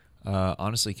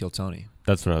 Honestly, Kill Tony,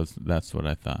 That's what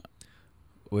I thought.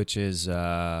 which is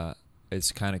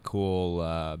it's kind of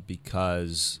cool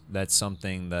because that's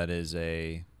something that is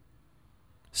a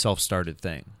self-started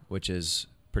thing, which is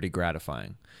pretty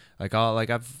gratifying.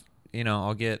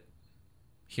 I'll get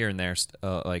here and there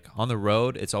like on the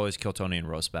road. It's always Kill Tony and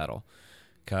roast battle,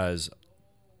 because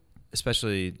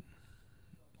especially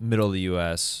middle of the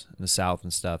U.S. and the South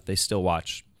and stuff, they still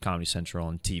watch Comedy Central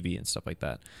and TV and stuff like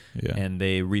that. Yeah. And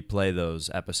they replay those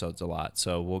episodes a lot.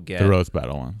 So we'll get The roast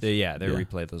battle ones. they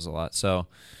replay those a lot. So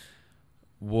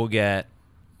we'll get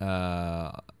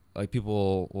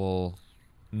people will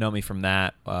know me from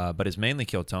that, but it's mainly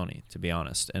Kill Tony, to be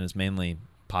honest, and it's mainly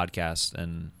podcast,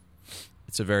 and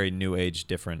it's a very new age,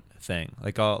 different thing.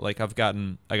 I got a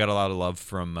lot of love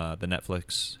from the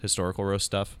Netflix historical roast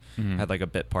stuff. Mhm. I had like a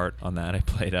bit part on that. I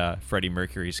played Freddie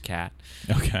Mercury's cat.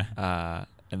 Okay.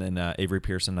 And then Avery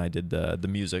Pearson and I did the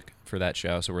music for that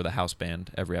show, so we're the house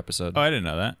band every episode. Oh, I didn't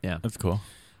know that. Yeah. That's cool.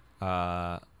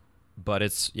 But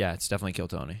it's definitely Kill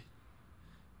Tony.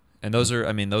 And those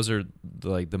are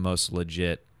like the most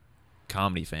legit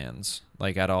comedy fans,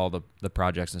 like at all the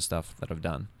projects and stuff that I've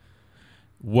done.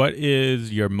 What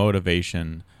is your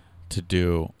motivation to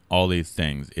do all these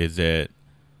things? Is it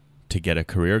to get a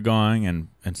career going and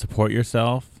support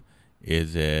yourself?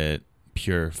 Is it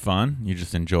pure fun? You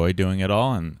just enjoy doing it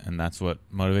all, and that's what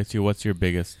motivates you? What's your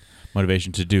biggest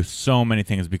motivation to do so many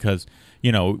things? Because,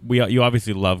 you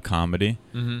obviously love comedy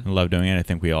and love doing it. I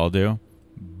think we all do.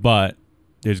 But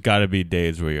there's got to be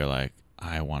days where you're like,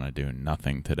 I want to do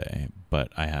nothing today, but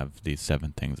I have these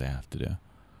 7 things I have to do.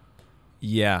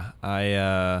 Yeah,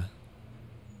 I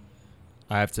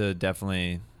have to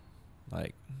definitely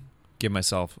give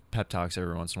myself pep talks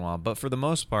every once in a while, but for the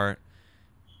most part,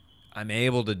 I'm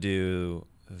able to do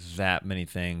that many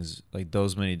things, like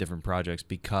those many different projects,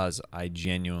 because I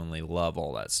genuinely love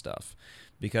all that stuff.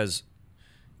 Because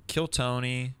Kill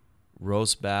Tony,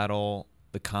 Roast Battle,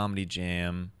 the Comedy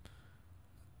Jam,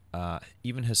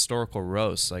 even historical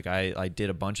roasts, like I did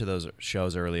a bunch of those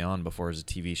shows early on before it was a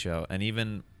TV show, and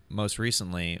even most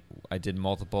recently, I did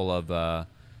multiple of the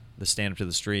Stand Up to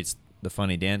the Streets, the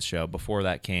funny dance show. Before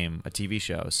that came a TV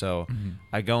show. So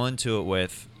I go into it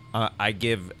with, I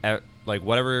give,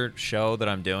 whatever show that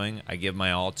I'm doing, I give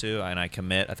my all to, and I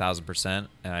commit 1,000%,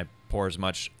 and I pour as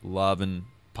much love and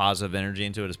positive energy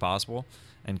into it as possible,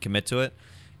 and commit to it,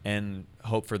 and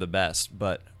hope for the best.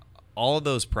 But all of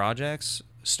those projects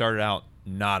started out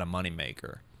not a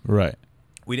moneymaker. Right.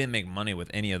 We didn't make money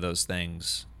with any of those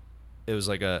things. It was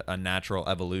like a natural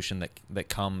evolution that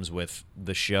comes with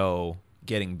the show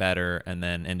getting better, and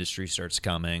then industry starts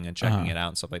coming and checking it out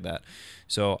and stuff like that.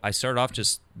 So I started off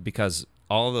just because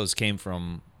all of those came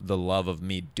from the love of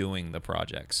me doing the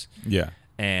projects. Yeah.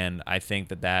 And I think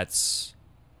that's,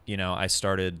 I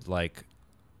started like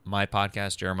my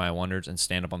podcast, Jeremiah Wonders, and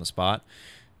Stand Up on the Spot.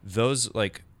 Those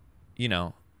like,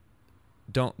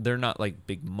 they're not like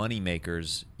big money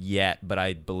makers yet, but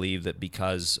I believe that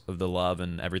because of the love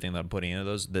and everything that I'm putting into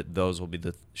those, that those will be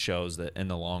the shows that in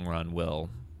the long run will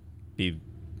be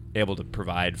able to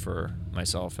provide for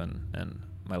myself and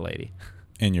my lady.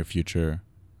 And your future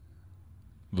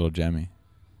little Jemmy.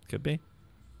 Could be.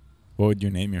 What would you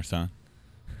name your son?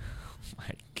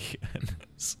 My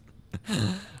goodness.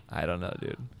 I don't know,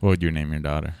 dude. What would you name your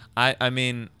daughter? I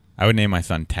mean, I would name my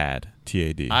son Tad.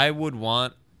 T-A-D. I would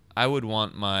want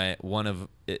my one of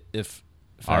if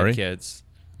I Ari? had kids.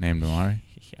 Named him Ari?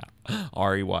 Yeah.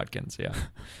 Ari Watkins, yeah.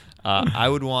 I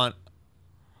would want,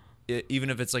 even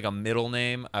if it's like a middle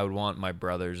name, I would want my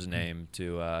brother's name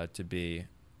to be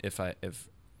if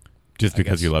Just I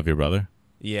because guess. you love your brother?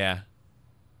 yeah.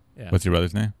 What's your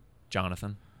brother's name?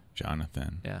 Jonathan.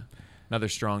 Jonathan. Yeah. Another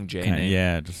strong J Kinda- name.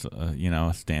 yeah, just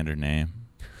a standard name.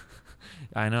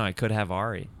 I know. I could have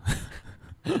Ari.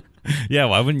 Yeah,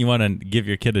 why wouldn't you want to give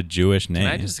your kid a Jewish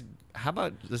name? How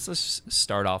about let's just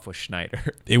start off with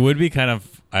Schneider. It would be kind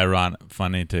of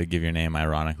funny to give your name,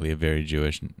 ironically, a very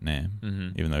Jewish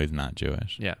name, even though he's not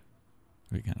Jewish. Yeah.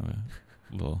 It'd be kind of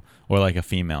a little, or like a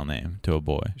female name to a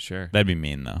boy. Sure. That'd be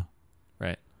mean, though.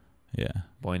 Right. Yeah.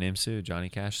 Boy named Sue, Johnny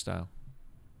Cash style.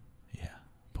 Yeah.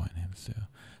 Boy named Sue.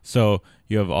 So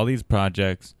you have all these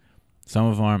projects. Some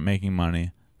of them aren't making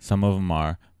money. Some of them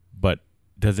are. But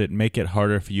does it make it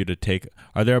harder for you to take?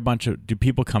 Are there do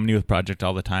people come to you with projects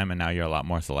all the time and now you're a lot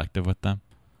more selective with them?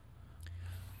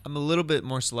 I'm a little bit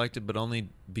more selective, but only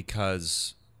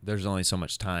because there's only so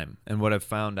much time. And what I've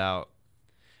found out,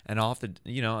 and I'll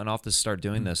have to start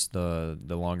doing this the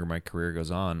longer my career goes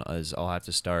on, is I'll have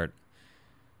to start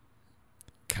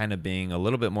kind of being a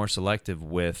little bit more selective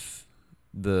with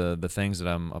the things that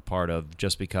I'm a part of,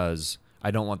 just because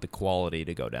I don't want the quality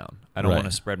to go down. I don't want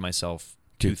to spread myself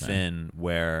too thin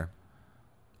where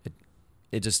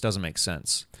it just doesn't make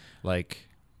sense. Like,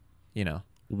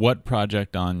 What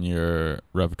project on your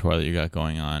repertoire that you got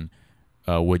going on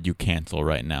would you cancel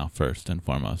right now, first and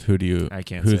foremost? I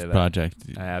can't say whose that. project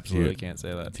I absolutely can't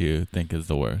say that. do you think is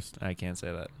the worst? I can't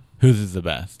say that. Whose is the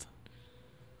best?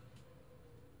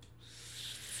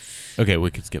 Okay,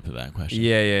 we could skip to that question.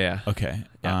 Yeah. Okay.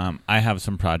 Yeah. I have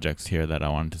some projects here that I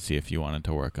wanted to see if you wanted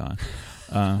to work on.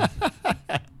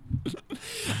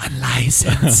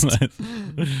 Unlicensed.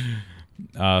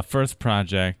 First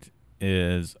project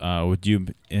is, would you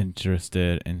be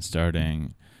interested in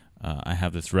starting, I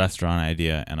have this restaurant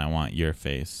idea and I want your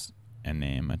face and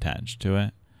name attached to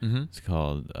it. Mm-hmm. It's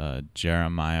called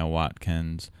Jeremiah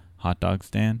Watkins Hot Dog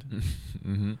Stand.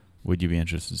 Mm-hmm. Would you be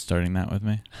interested in starting that with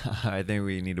me? I think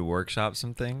we need to workshop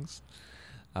some things.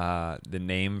 The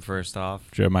name, first off.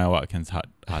 Jeremiah Watkins Hot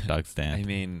Dog Stand. I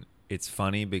mean, it's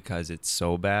funny because it's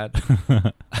so bad.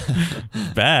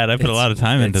 Bad. I put a lot of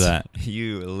time into that.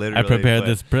 You literally. I prepared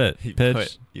this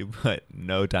pitch. You put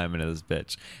no time into this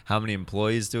pitch. How many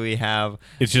employees do we have?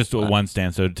 It's just one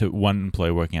stand, so to one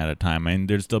employee working at a time. I mean,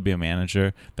 there'd still be a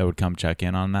manager that would come check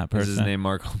in on that person. Is his name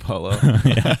Marco Polo?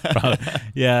 Yeah, probably.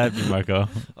 Yeah, it'd be Marco.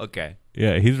 Okay.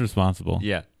 Yeah, he's responsible.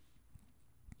 Yeah.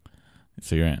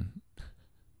 So you're in.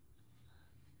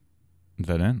 Is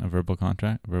that in? A verbal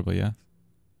contract? A verbal yes?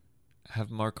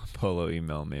 Have Marco Polo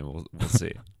email me. We'll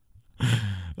see.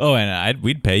 Oh, and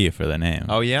we'd pay you for the name.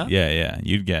 Oh, yeah? Yeah.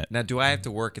 You'd get. Now, do I have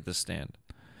to work at the stand?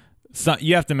 So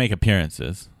you have to make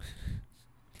appearances.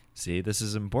 See, this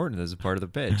is important. This is part of the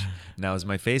pitch. Now, is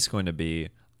my face going to be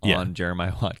on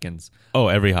Jeremiah Watkins? Oh,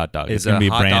 every hot dog. Is it's gonna a be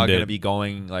hot branded. dog going to be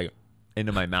going like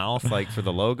into my mouth, like for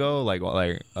the logo, like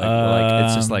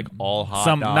it's just like all hot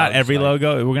dogs. Not every like,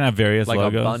 logo. We're gonna have various like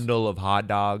logos. a bundle of hot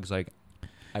dogs, like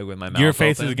with my mouth. Your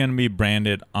face open. is gonna be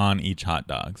branded on each hot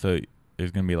dog, so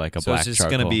there's gonna be like a So black it's just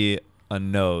charcoal. gonna be a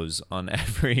nose on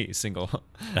every single,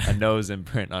 a nose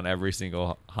imprint on every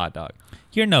single hot dog.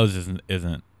 Your nose isn't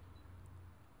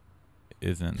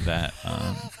that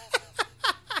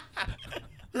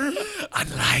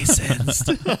Unlicensed.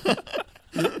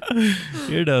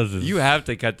 your nose is. You have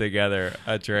to cut together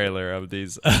a trailer of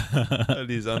these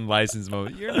unlicensed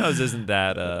moments. Your nose isn't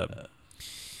that.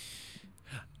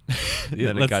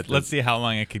 Let's see how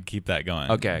long I could keep that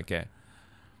going. Okay.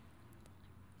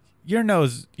 Your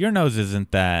nose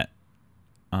isn't that.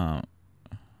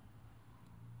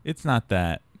 It's not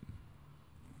that.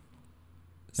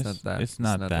 It's not that. It's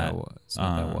not that. It's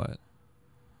not that what?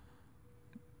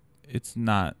 It's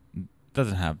not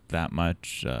doesn't have that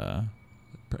much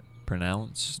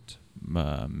Pronounced.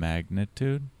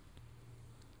 magnitude.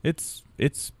 It's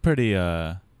pretty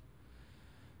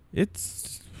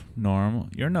it's normal.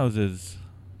 Your nose is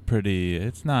pretty.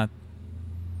 It's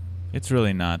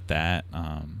really not that.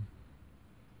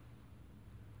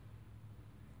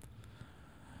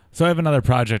 So I have another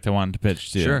project I wanted to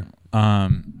pitch to you. Sure. A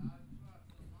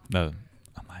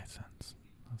license.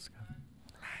 Let's go.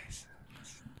 License.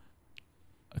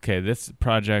 Okay, this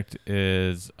project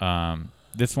is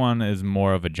this one is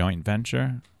more of a joint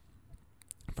venture.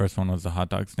 First one was the hot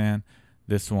dog stand.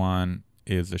 This one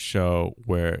is a show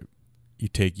where you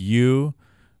take you,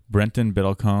 Brenton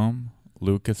Biddlecombe,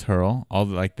 Lucas Hurl, all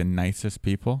the nicest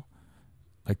people,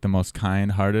 like the most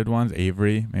kind-hearted ones.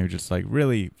 Avery, maybe just like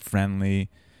really friendly,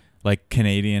 like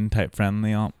Canadian type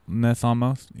friendliness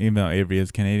almost. Even though Avery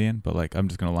is Canadian, but like I'm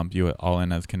just gonna lump you all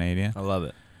in as Canadian. I love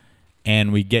it.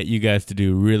 And we get you guys to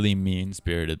do really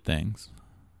mean-spirited things.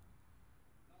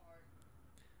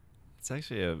 It's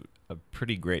actually a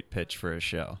pretty great pitch for a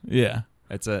show. Yeah.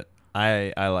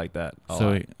 I like that a So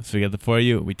lot. we get the four of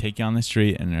you. We take you on the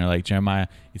street, and they're like, Jeremiah,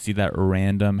 you see that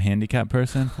random handicapped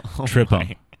person? Trip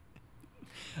him.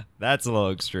 That's a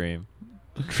little extreme.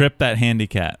 Trip that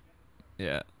handicap.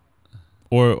 Yeah.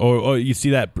 Or you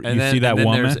see that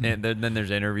woman. Then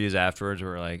there's interviews afterwards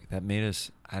where like that made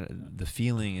us the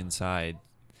feeling inside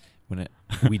when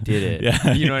we did it.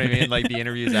 Yeah. You know what I mean? Like the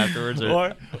interviews afterwards.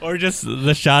 Or just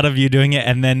the shot of you doing it,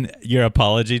 and then your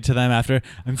apology to them after.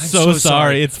 I'm so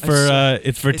sorry. It's for TV.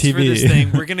 It's for this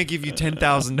thing. We're gonna give you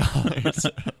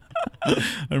 $10,000.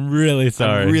 I'm really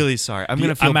sorry. I'm really sorry. I'm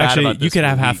gonna feel bad about this. You could for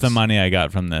have half weeks. the money I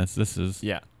got from this. This is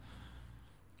Yeah.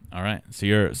 all right. So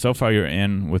you're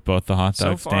in with both the hot So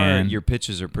dog far, stand. your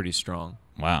pitches are pretty strong.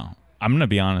 Wow. I'm gonna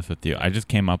be honest with you. I just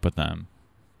came up with them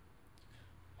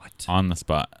What? on the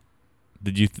spot.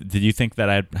 Did you think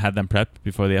that I had them prepped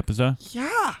before the episode?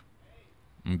 Yeah.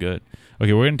 I'm good.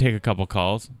 Okay, we're gonna take a couple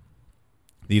calls.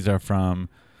 These are from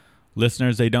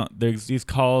listeners. These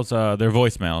calls. They're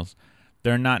voicemails.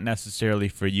 They're not necessarily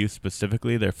for you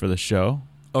specifically. They're for the show,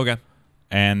 Okay.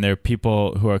 and they're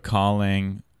people who are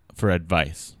calling for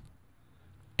advice,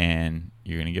 and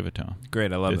you're gonna give it to them.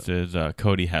 Great. I love This it. is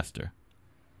Cody Hester.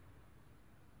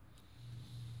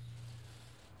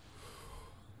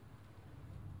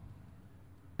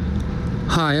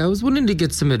 Hi, I was wanting to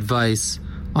get some advice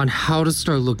on how to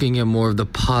start looking at more of the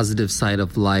positive side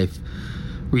of life.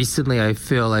 Recently, I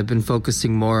feel I've been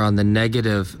focusing more on the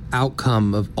negative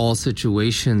outcome of all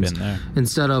situations Been there.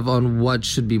 instead of on what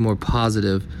should be more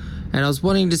positive. And I was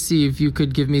wanting to see if you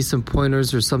could give me some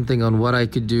pointers or something on what I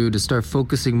could do to start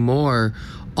focusing more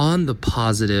on the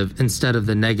positive instead of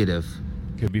the negative.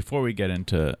 Okay, before we get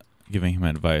into giving him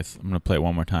advice, I'm gonna play it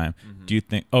one more time. Do you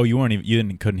think? Oh,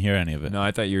 couldn't hear any of it. No,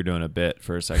 I thought you were doing a bit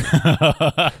for a second.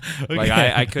 Okay. Like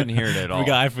I couldn't hear it at all.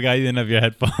 I forgot you didn't have your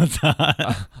headphones on.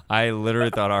 I literally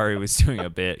thought Ari was doing a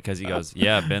bit because he goes,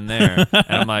 "Yeah, been there," and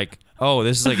I'm like, "Oh,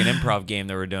 this is like an improv game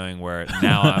that we're doing where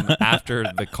now after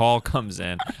the call comes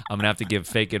in, I'm gonna have to give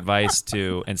fake advice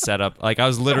to and set up." Like I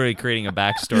was literally creating a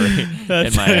backstory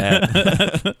in my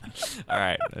head. All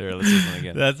right, here, let's listen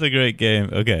again. That's a great game.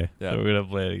 Okay, Yeah. so we're gonna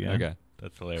play it again. Okay.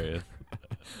 That's hilarious.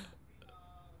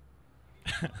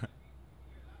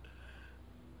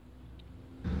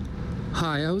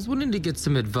 Hi, I was wanting to get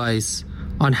some advice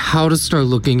on how to start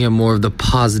looking at more of the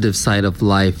positive side of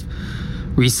life.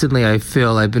 Recently, I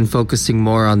feel I've been focusing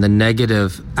more on the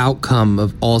negative outcome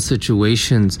of all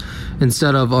situations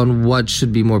instead of on what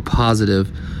should be more positive.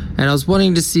 And I was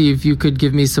wanting to see if you could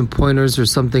give me some pointers or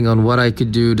something on what I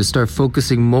could do to start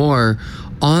focusing more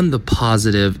on the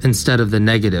positive instead of the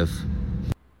negative.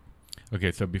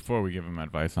 Okay, so before we give him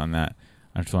advice on that,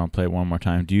 I just want to play it one more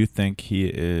time. Do you think he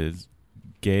is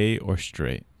gay or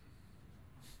straight?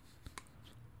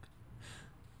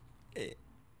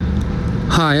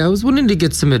 Hi, I was wanting to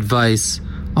get some advice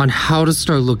on how to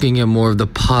start looking at more of the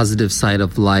positive side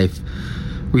of life.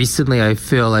 Recently, I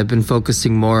feel I've been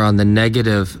focusing more on the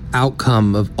negative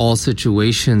outcome of all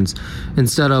situations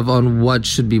instead of on what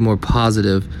should be more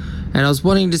positive. And I was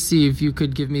wanting to see if you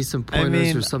could give me some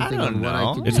pointers or something I don't on what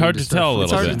know. I could It's do hard to start tell a little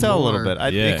It's hard bit. to tell a little more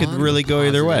bit. Yeah. It could on really the go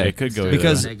either way. positive It could go either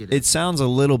because way. it sounds a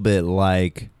little bit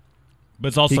like But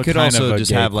it's also he could kind also of a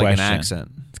just gay have like question. an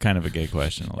accent. It's kind of a gay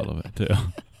question a little bit too.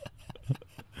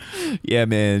 Yeah,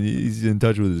 man, he's in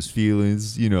touch with his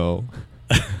feelings, you know.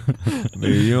 I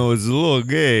mean, you know, it's a little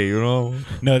gay, you know.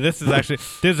 No, this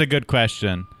is a good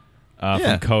question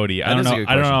Yeah, from Cody. I that don't is a know. good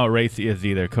I don't question. know what race he is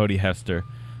either. Cody Hester,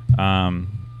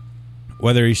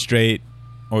 whether he's straight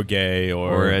or gay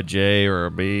Or a J or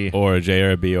a B. or a J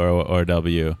or a B or a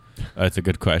W. It's a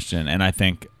good question, and I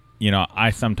think I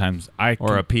sometimes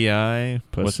Or a PI,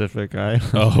 Pacific Island.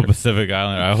 Oh, Pacific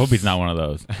Islander. I hope he's not one of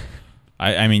those.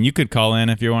 I mean, you could call in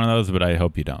if you're one of those, but I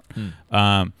hope you don't.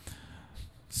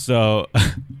 So,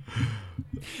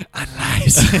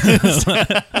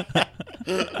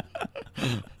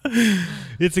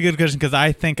 it's a good question because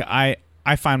I think I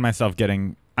find myself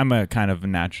I'm a kind of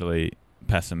naturally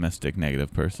pessimistic,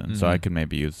 negative person, so I could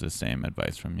maybe use the same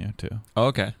advice from you too.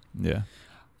 Okay. Yeah.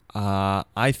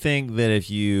 I think that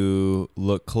if you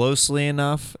look closely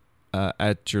enough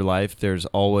at your life, there's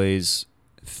always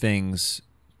things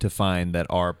to find that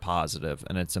are positive,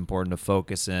 and it's important to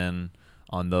focus in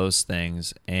on those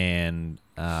things. And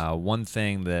one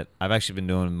thing that I've actually been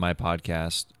doing in my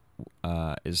podcast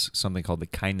is something called the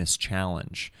Kindness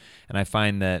Challenge. And I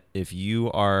find that if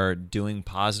you are doing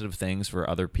positive things for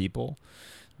other people,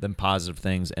 then positive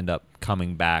things end up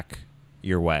coming back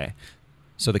your way.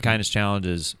 So the Kindness Challenge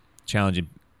is challenging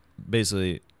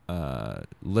basically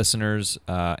listeners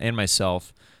and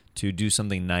myself to do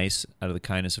something nice out of the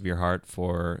kindness of your heart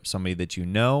for somebody that you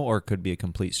know, or it could be a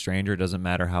complete stranger. It doesn't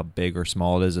matter how big or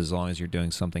small it is, as long as you're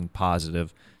doing something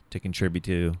positive to contribute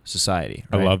to society.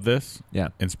 Right? I love this. Yeah.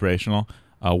 Inspirational.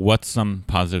 What's some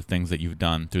positive things that you've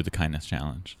done through the Kindness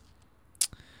Challenge?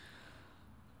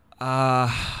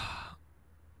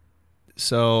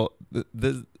 So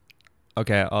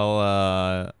okay,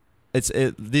 I'll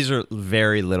these are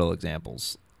very little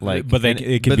examples. Like, but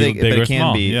it can be big or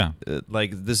small. Yeah.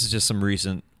 Like, this is just some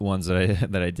recent ones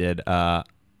that I did. I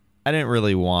didn't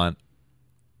really want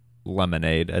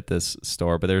lemonade at this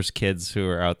store, but there's kids who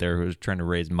are out there who are trying to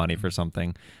raise money for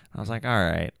something. I was like, all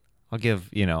right, I'll give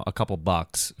a couple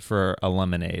bucks for a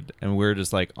lemonade, and we're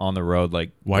just like on the road,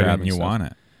 like, why didn't you stuff. want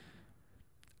it?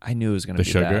 I knew it was going to be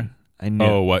sugar. bad. I knew.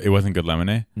 Oh, what? It wasn't good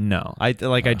lemonade? No, I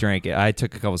drank it. I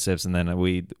took a couple sips, and then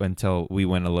until we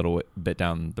went a little bit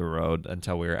down the road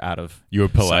until we were out of. You were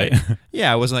polite.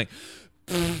 Yeah, I wasn't like,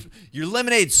 your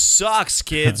lemonade sucks,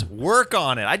 kids. Work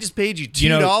on it. I just paid you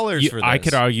 $2 for this. I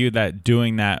could argue that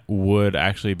doing that would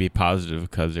actually be positive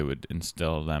because it would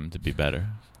instill them to be better.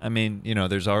 I mean,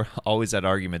 there's always that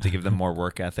argument to give them more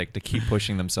work ethic, to keep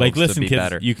pushing themselves like, listen, to be kids,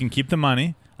 better. You can keep the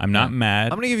money. I'm not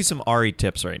mad. I'm going to give you some Ari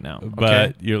tips right now. But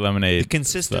okay? your lemonade The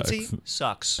consistency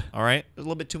sucks. All right? There's a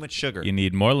little bit too much sugar. You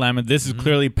need more lemon. This is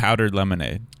clearly powdered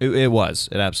lemonade. It was.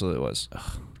 It absolutely was.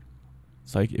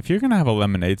 It's like, if you're going to have a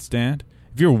lemonade stand,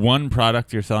 if your one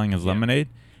product you're selling is lemonade,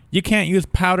 you can't use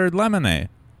powdered lemonade.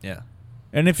 Yeah.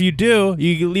 And if you do,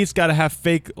 you at least got to have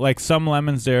fake, like, some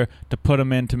lemons there to put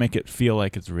them in to make it feel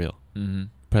like it's real. Mm-hmm.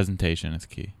 Presentation is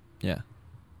key. Yeah.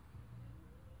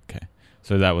 Okay.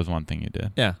 So that was one thing you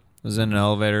did. Yeah. I was in an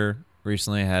elevator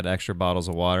recently. I had extra bottles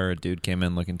of water. A dude came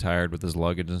in looking tired with his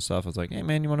luggage and stuff. I was like, hey,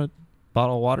 man, you want a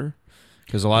bottle of water?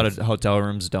 Because a lot of hotel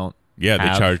rooms don't. Yeah,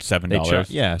 they charge $7.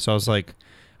 Yeah. So I was like,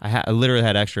 I literally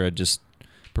had extra. I just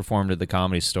performed at the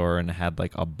Comedy Store and had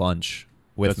like a bunch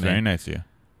with me. That's very nice of you.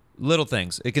 Little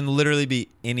things. It can literally be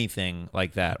anything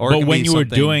like that. Or but when you were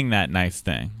doing that nice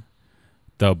thing,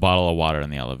 the bottle of water in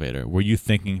the elevator, were you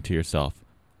thinking to yourself,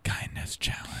 Kindness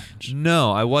Challenge?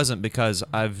 No, I wasn't, because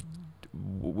I've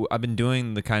been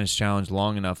doing the Kindness Challenge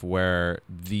long enough where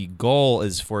the goal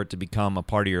is for it to become a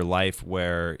part of your life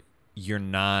where you're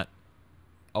not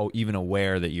even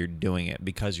aware that you're doing it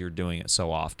because you're doing it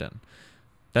so often.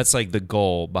 That's like the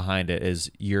goal behind it, is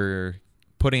you're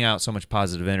putting out so much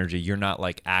positive energy. You're not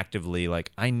like actively like,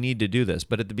 I need to do this.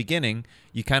 But at the beginning,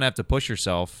 you kind of have to push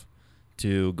yourself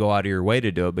to go out of your way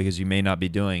to do it, because you may not be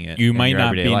doing it. You might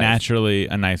not be life. Naturally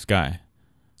a nice guy.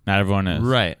 Not everyone is.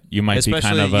 Right. You might be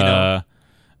kind of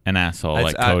an asshole,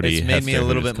 like Cody. It's made me a Hester,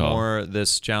 little bit more.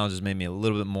 This challenge has made me a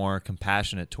little bit more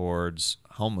compassionate towards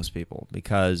homeless people,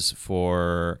 because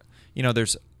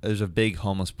there's a big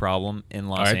homeless problem in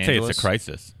Los Angeles. I'd say it's a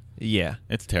crisis. Yeah,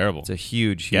 it's terrible. It's a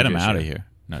huge Get them issue. out of here.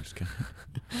 No, just kidding.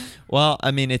 Well,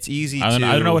 I mean, it's easy I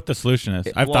don't know what the solution is.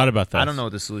 I've thought about that. I don't know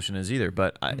what the solution is either,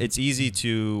 but it's easy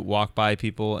to walk by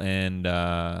people and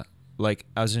like,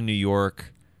 I was in New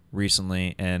York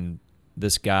recently, and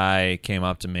this guy came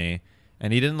up to me,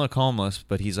 and he didn't look homeless,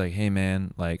 but he's like, hey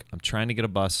man, like, I'm trying to get a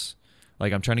bus,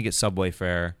 like, I'm trying to get subway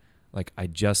fare, like, I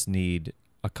just need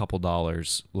a couple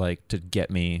dollars, like, to get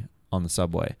me on the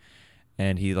subway.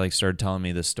 And he like started telling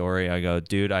me this story. I go,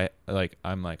 dude, I'm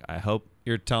like, I hope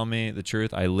you're telling me the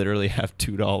truth. I literally have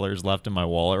 $2 left in my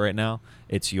wallet right now.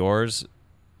 It's yours.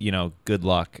 Good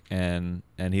luck. And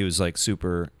he was like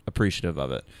super appreciative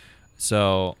of it.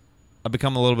 So I've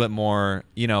become a little bit more,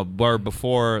 where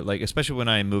before, like, especially when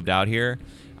I moved out here,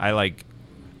 I like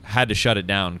had to shut it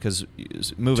down, because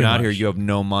moving out here, you have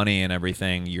no money and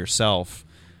everything yourself.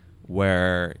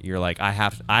 where you're like, I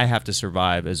have to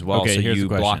survive as well. Okay, So here's you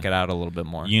the block question. it out a little bit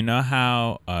more. You know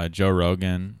how Joe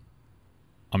Rogan,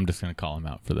 I'm just going to call him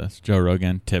out for this. Joe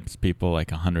Rogan tips people like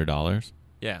 $100.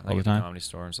 Yeah, all like the at time? the comedy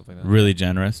store and stuff like that. Really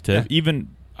generous tip. Yeah.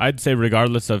 Even, I'd say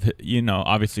regardless of,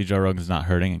 obviously Joe Rogan's not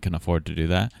hurting and can afford to do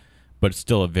that. But it's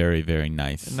still a very, very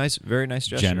nice, Very nice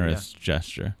gesture. generous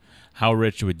gesture. How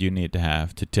rich would you need to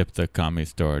have to tip the comedy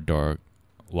store door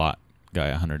lot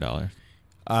guy $100?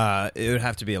 It would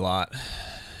have to be a lot.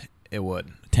 It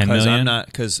would. 10 'Cause million? I'm not,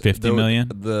 because 50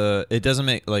 million? It doesn't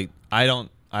make, like, I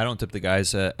don't tip the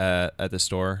guys at the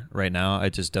store right now.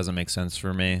 It just doesn't make sense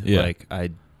for me. Yeah. Like, I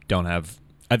don't have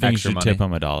I think you extra should money. tip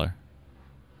him $1.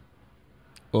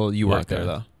 Well, you Lot work there guys.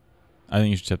 though. I think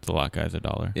you should tip the lot guys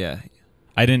 $1. Yeah,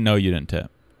 I didn't know you didn't tip.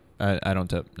 I don't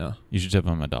tip. No. You should tip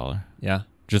them $1. Yeah.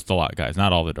 Just the lot guys,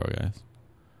 not all the door guys.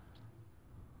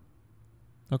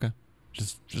 Okay.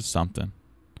 Just something.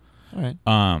 All right.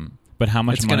 But how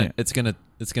much money? It's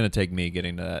gonna take me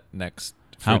getting to that next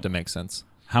for How- it to make sense.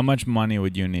 How much money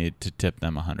would you need to tip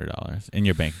them $100 in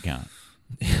your bank account?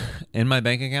 In my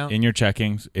bank account? In your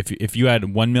checkings, if you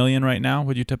had 1 million right now,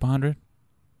 would you tip 100?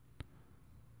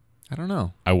 I don't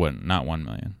know. I wouldn't. Not 1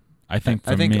 million. I think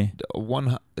for I think me,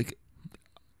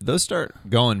 those start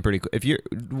going pretty quick. If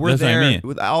we're That's what I there.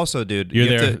 mean. Also, dude, you're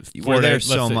you have there. to- 4 we're there days,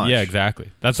 so let's say- much. Yeah,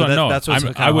 exactly. That's So what. No, that's what's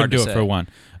I kinda would hard do to it say. for one.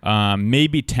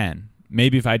 Maybe 10.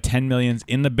 Maybe if I had 10 millions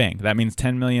in the bank, that means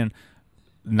 10 million.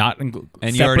 Not And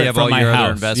you already have all my your house.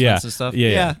 other investments and stuff? Yeah,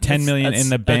 Yeah, 10 million in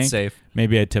the that's bank. safe.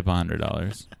 Maybe I'd tip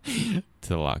 $100 to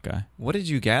the lot guy. What What did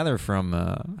you gather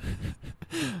from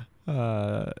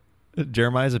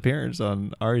Jeremiah's appearance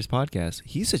on Ari's podcast?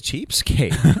 He's a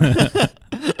cheapskate.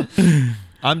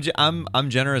 I'm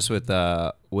generous with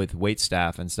wait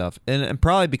staff and stuff, and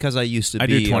probably because I used to I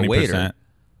do be a 20%. waiter.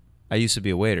 I used to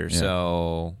be a waiter, Yeah.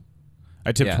 so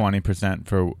I tip Yeah. 20%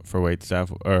 for wait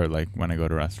staff, or like when I go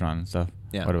to restaurant and stuff.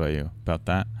 Yeah. What about you about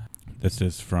that? This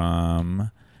is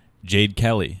from Jade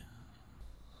Kelly.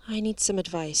 I need some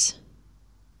advice.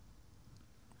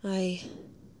 I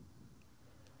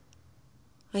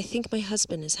think my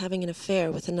husband is having an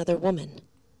affair with another woman.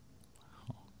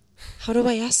 How do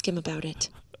I ask him about it?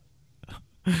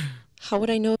 How would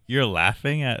I know? You're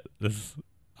laughing at this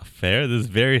affair? This is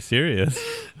very serious.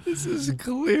 this is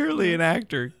clearly an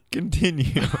actor.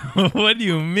 Continue. What do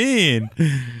you mean?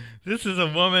 This is a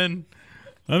woman.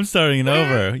 I'm starting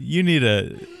over. You need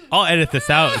I'll edit this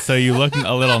out so you look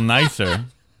a little nicer.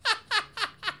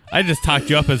 I just talked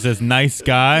you up as this nice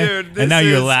guy, Dude, and now this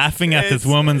you're is- laughing at this it's-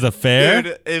 woman's affair.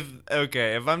 Dude,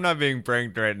 if I'm not being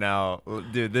pranked right now,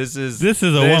 dude, this is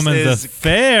a woman's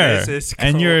affair,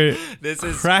 and you're this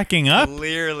is cracking up.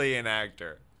 Clearly an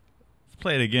actor.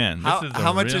 Play it again.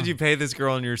 How much did you pay this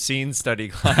girl in your scene study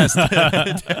class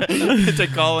to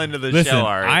call into the Listen, show,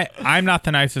 Ari? I'm not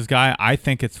the nicest guy. I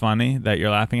think it's funny that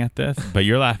you're laughing at this, but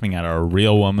you're laughing at a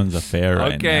real woman's affair right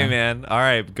now. Okay, man. All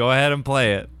right, go ahead and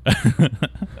play it.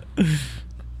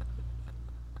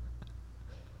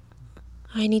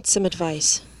 I need some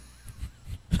advice.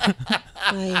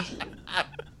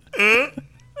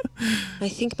 I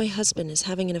think my husband is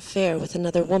having an affair with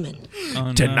another woman. Oh,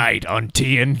 no. Tonight on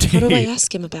TNT. How do I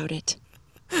ask him about it?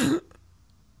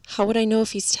 How would I know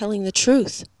if he's telling the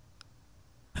truth?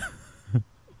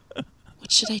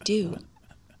 What should I do?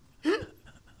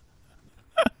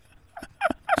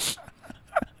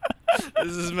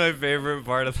 This is my favorite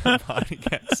part of the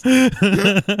podcast.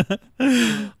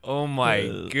 Oh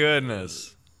my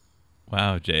goodness.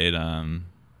 Wow, Jade.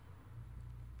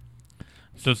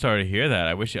 So sorry to hear that.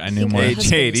 I wish I knew think more. my Hey,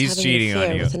 husband Jade, is he's having cheating an on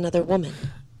affair you. with another woman.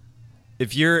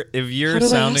 If you're How do I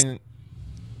sounding,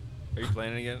 are you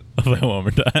playing it again? I'll play it one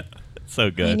more time. So I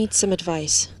good. need some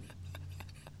advice.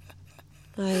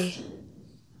 I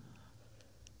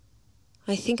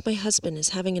think my husband is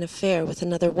having an affair with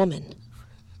another woman.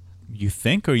 You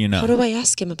think or you know? How do I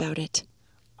ask him about it?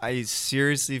 I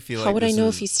seriously feel How like would I this know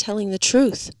is if he's telling the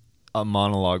truth? a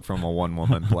monologue from a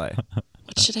one-woman play.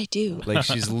 What should I do? Like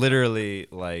she's literally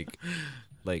like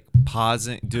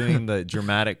pausing, doing the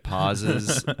dramatic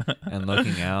pauses and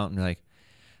looking out and like,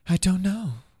 I don't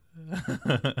know.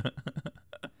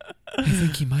 I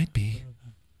think he might be.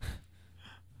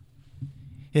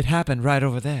 It happened right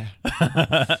over there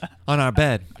on our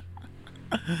bed.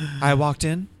 I walked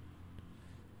in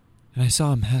and I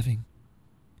saw him having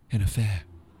an affair.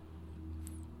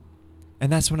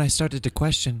 And that's when I started to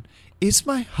question, is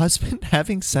my husband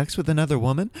having sex with another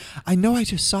woman? I know I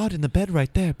just saw it in the bed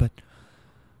right there, but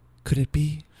could it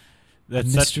be a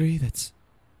mystery that's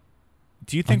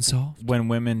Do you think unsolved? when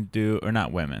women do, or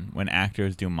not women, when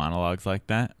actors do monologues like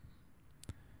that,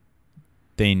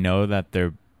 they know that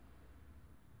they're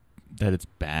that it's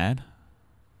bad?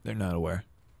 They're not aware.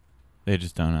 They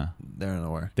just don't know. They're not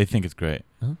aware. They think it's great.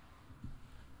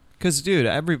 Because, dude,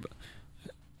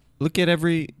 look at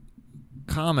every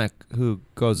comic who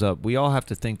goes up. We all have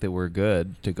to think that we're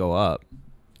good to go up.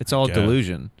 It's all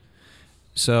delusion.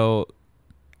 So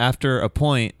after a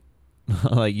point,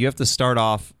 like, you have to start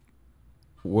off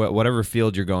whatever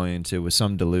field you're going into with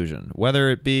some delusion, whether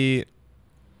it be,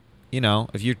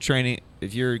 if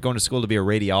you're going to school to be a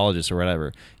radiologist or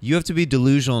whatever, you have to be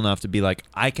delusional enough to be like,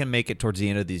 I can make it towards the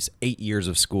end of these 8 years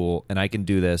of school, and I can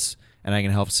do this, and I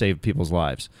can help save people's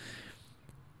lives.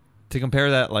 To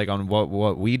compare that, like, on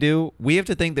what we do, we have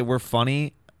to think that we're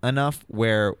funny enough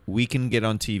where we can get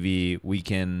on TV, we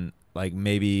can, like,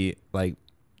 maybe, like,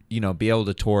 be able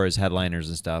to tour as headliners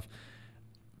and stuff,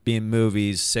 be in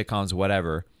movies, sitcoms,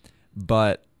 whatever.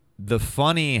 But the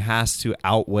funny has to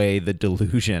outweigh the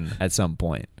delusion at some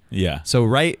point. Yeah. So,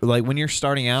 right, like, when you're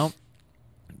starting out,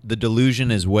 the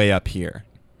delusion is way up here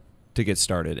to get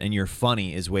started, and your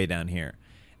funny is way down here.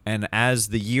 And as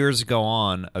the years go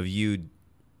on of you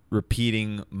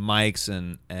repeating mics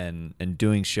and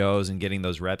doing shows and getting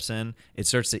those reps in, it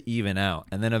starts to even out.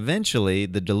 And then eventually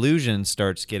the delusion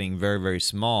starts getting very, very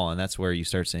small, and that's where you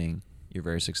start seeing your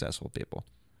very successful people.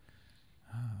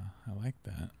 I like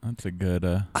that. That's a good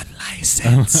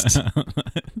Unlicensed.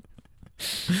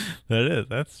 That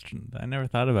is. I never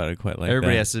thought about it quite like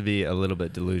Everybody that. has to be a little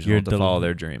bit delusional to follow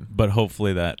their dream. But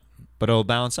hopefully but it'll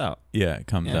balance out. Yeah, it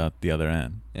comes out the other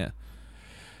end. Yeah.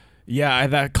 Yeah,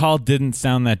 that call didn't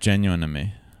sound that genuine to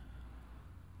me.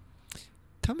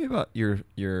 Tell me about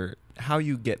your how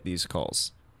you get these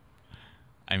calls.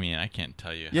 I mean, I can't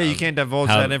tell you. Yeah, you can't divulge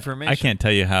that information. I can't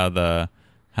tell you how the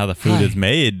food is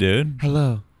made, dude.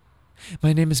 Hello.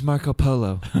 My name is Marco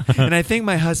Polo, and I think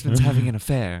my husband's having an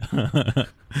affair. What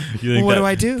do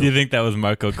I do? Do you think that was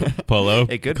Marco Polo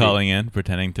It could calling in,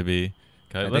 pretending to be?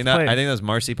 I think that's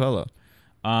Marcy Polo.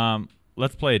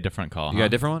 Let's play a different call. You got a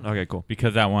different one? Okay, cool.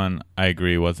 Because that one, I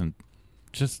agree, wasn't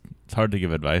just. It's hard to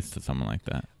give advice to someone like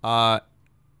that. I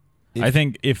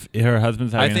think if her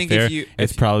husband's having an affair,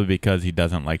 it's probably because he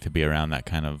doesn't like to be around that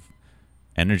kind of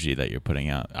energy that you're putting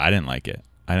out. I didn't like it.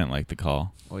 I didn't like the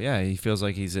call. Well, yeah, he feels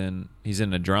like he's in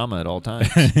a drama at all times.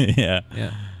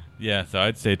 Yeah. So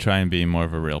I'd say try and be more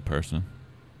of a real person.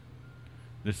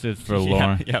 This is for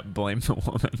Lauren. Yeah, blame the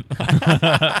woman.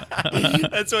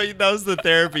 That was the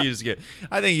therapy you just get.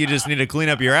 I think you just need to clean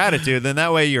up your attitude. Then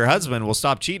that way your husband will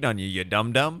stop cheating on you, you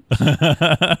dum-dum.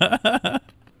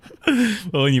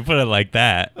 Well, when you put it like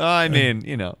that. I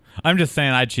mean, I'm just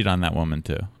saying I'd cheat on that woman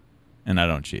too. And I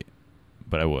don't cheat.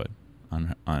 But I would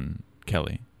on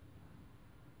Kelly.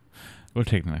 We'll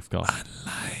take the next call.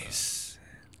 Nice.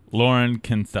 Lauren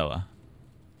Kinsella.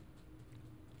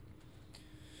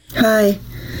 Hi.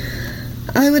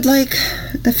 I would like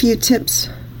a few tips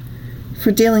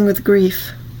for dealing with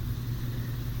grief.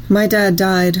 My dad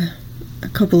died a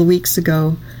couple of weeks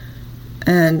ago,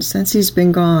 and since he's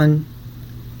been gone,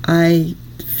 I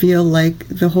feel like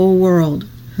the whole world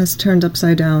has turned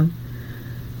upside down.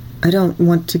 I don't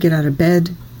want to get out of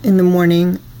bed in the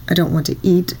morning. I don't want to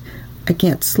eat. I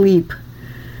can't sleep.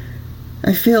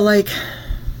 I feel like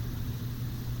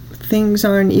things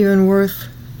aren't even worth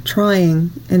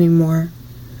trying anymore.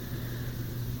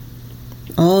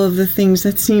 All of the things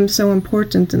that seemed so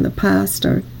important in the past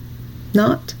are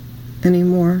not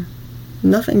anymore.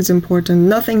 Nothing's important.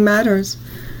 Nothing matters.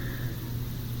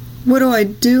 What do I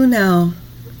do now?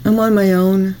 I'm on my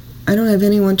own. I don't have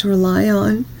anyone to rely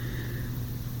on.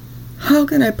 How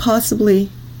can I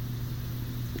possibly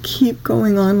keep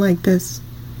going on like this?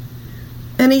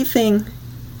 Anything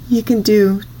you can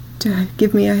do to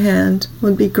give me a hand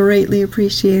would be greatly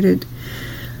appreciated.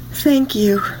 Thank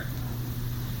you.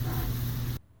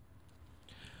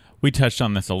 We touched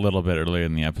on this a little bit earlier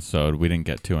in the episode. We didn't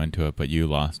get too into it, but you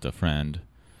lost a friend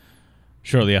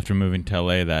shortly after moving to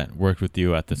LA that worked with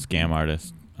you at the Scam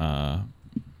Artist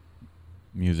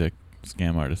music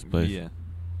Scam Artist place. Yeah.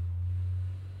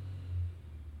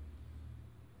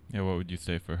 Yeah, what would you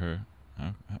say for her?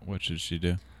 What should she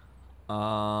do?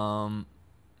 I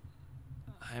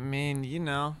mean,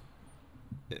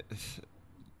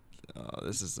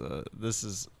 this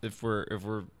is if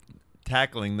we're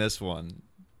tackling this one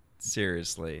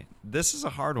seriously, this is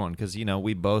a hard one because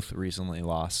we both recently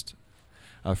lost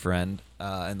a friend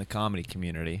in the comedy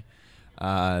community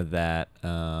that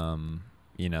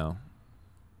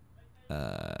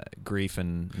grief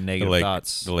and negative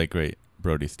thoughts. The late great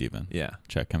Brody Stephen. Yeah,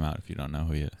 check him out if you don't know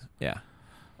who he is. Yeah.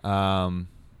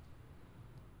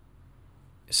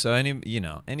 So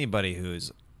anybody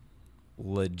who's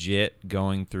legit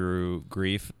going through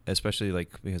grief, especially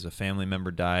like because a family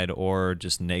member died or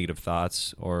just negative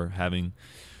thoughts or having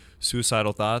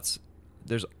suicidal thoughts,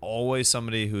 there's always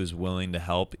somebody who's willing to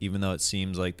help, even though it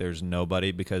seems like there's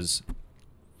nobody, because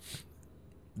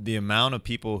the amount of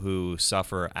people who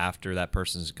suffer after that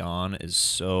person's gone is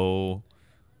so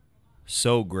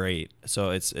great. So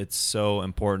it's so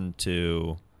important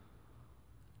to,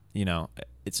 you know,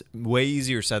 it's way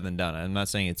easier said than done. I'm not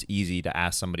saying it's easy to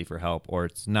ask somebody for help, or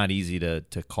it's not easy to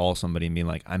call somebody and be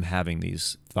like, I'm having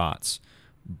these thoughts,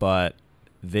 but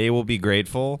they will be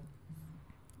grateful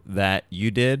that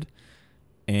you did,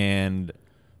 and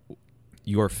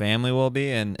your family will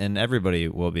be, and everybody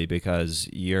will be, because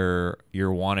you're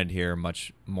wanted here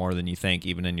much more than you think,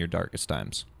 even in your darkest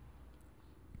times.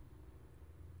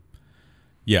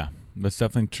 Yeah, that's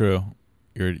definitely true.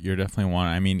 You're definitely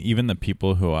wanted. I mean, even the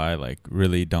people who I like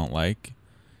really don't like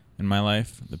in my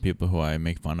life, the people who I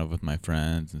make fun of with my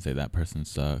friends and say that person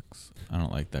sucks, I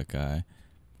don't like that guy,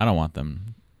 I don't want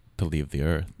them to leave the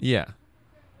earth. Yeah.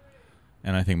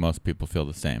 And I think most people feel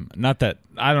the same. Not that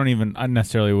I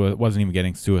necessarily wasn't even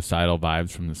getting suicidal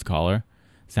vibes from this caller.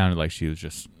 It sounded like she was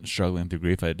just struggling through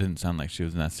grief. It didn't sound like she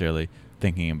was necessarily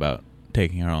thinking about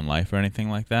taking her own life or anything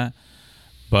like that.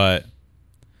 But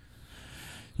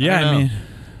yeah, I mean,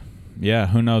 yeah,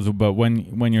 who knows? But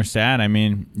when you're sad, I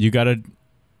mean, you gotta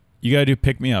do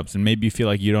pick-me-ups, and maybe you feel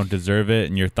like you don't deserve it,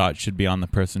 and your thoughts should be on the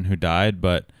person who died,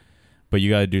 but you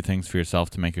got to do things for yourself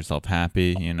to make yourself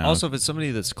happy, you know. Also, if it's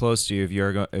somebody that's close to you,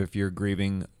 if you're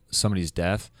grieving somebody's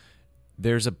death,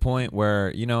 there's a point where,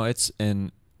 you know, it's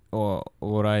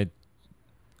what I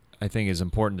think is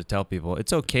important to tell people.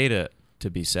 It's okay to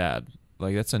be sad.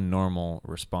 Like, that's a normal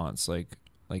response. Like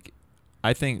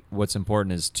I think what's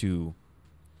important is to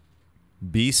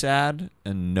be sad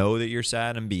and know that you're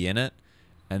sad and be in it,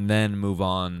 and then move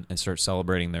on and start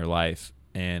celebrating their life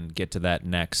and get to that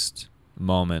next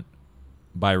moment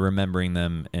by remembering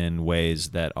them in ways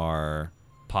that are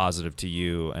positive to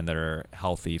you and that are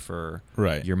healthy for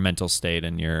your mental state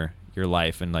and your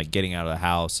life, and like getting out of the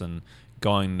house and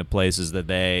going to places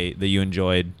that you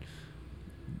enjoyed,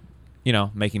 you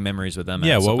know, making memories with them.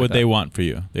 Yeah, what would they want for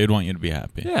you? They'd want you to be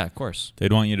happy. Yeah, of course.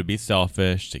 They'd want you to be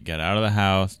selfish, to get out of the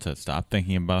house, to stop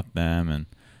thinking about them, and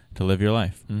to live your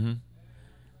life. Mm-hmm.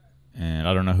 And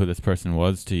I don't know who this person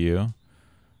was to you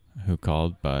who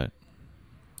called, but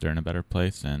they're in a better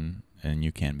place, and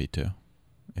you can be too,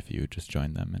 if you just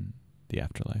join them in the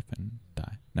afterlife and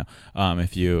die. No,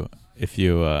 if you're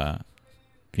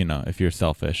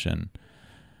selfish and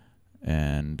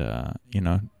you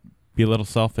know, be a little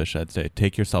selfish, I'd say.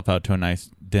 Take yourself out to a nice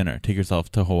dinner. Take yourself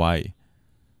to Hawaii.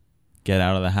 Get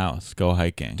out of the house. Go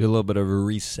hiking. Do a little bit of a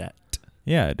reset.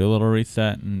 Yeah, do a little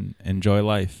reset and enjoy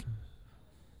life.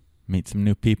 Meet some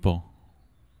new people.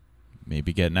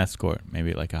 Maybe get an escort.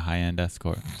 Maybe like a high-end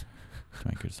escort to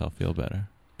make yourself feel better.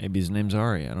 Maybe his name's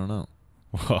Ari. I don't know.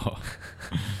 Whoa.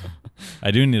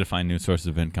 I do need to find new sources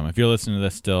of income. If you're listening to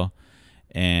this still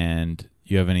and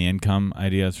you have any income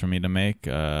ideas for me to make,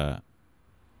 I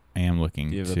am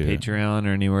looking to... Do you have a Patreon or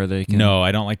anywhere they can... No,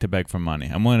 I don't like to beg for money.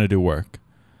 I'm willing to do work.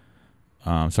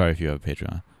 Sorry if you have a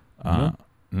Patreon.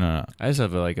 No. I just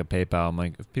have a PayPal. I'm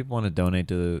like, if people want to donate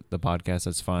to the podcast,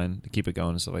 that's fine. To keep it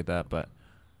going and stuff like that, but...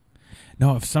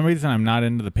 No, for some reason I'm not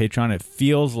into the Patreon. It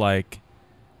feels like,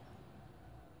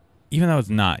 even though it's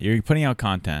not, you're putting out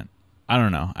content. I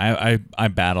don't know. I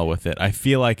battle with it. I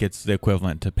feel like it's the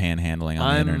equivalent to panhandling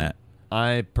on the internet.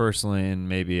 I personally, and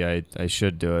maybe I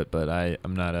should do it, but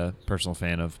I'm not a personal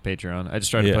fan of Patreon. I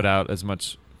just try to put out as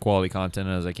much quality content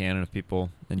as I can, and if people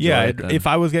enjoy it, then... if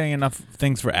I was getting enough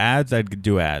things for ads, I'd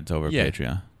do ads over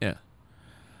Patreon. Yeah.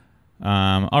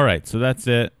 All right, so that's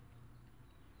it.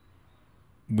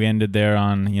 We ended there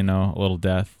on, a little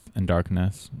death and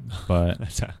darkness, but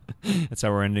that's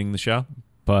how we're ending the show.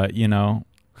 But,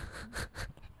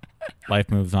 life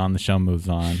moves on, the show moves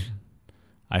on.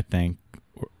 I think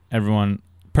everyone,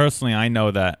 personally, I know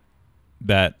that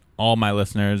all my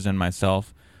listeners and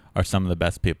myself are some of the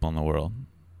best people in the world.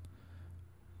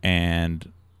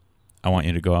 And I want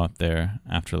you to go out there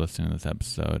after listening to this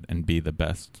episode and be the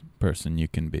best person you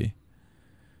can be.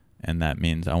 And that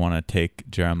means I want to take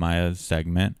Jeremiah's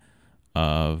segment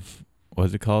of, what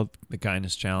is it called? The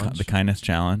Kindness Challenge. The Kindness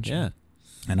Challenge. Yeah.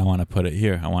 And I want to put it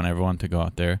here. I want everyone to go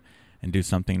out there and do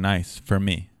something nice for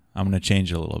me. I'm going to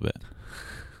change it a little bit.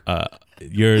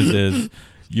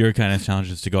 Your Kindness Challenge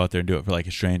is to go out there and do it for like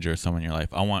a stranger or someone in your life.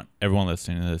 I want everyone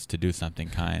listening to this to do something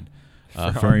kind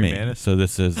for Ari me. Manis? So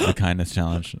this is the Kindness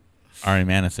Challenge, Ari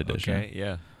Manis edition. Okay,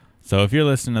 yeah. So if you're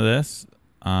listening to this,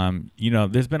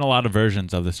 there's been a lot of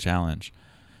versions of this challenge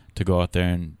to go out there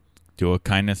and Do a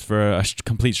kindness for a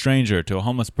complete stranger, to a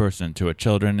homeless person, to a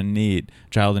child in need,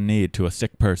 to a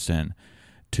sick person,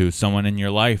 to someone in your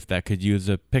life that could use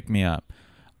a pick-me-up.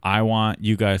 I want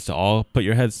you guys to all put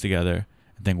your heads together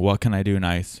and think, what can I do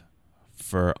nice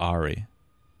for Ari?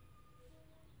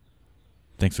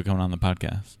 Thanks for coming on the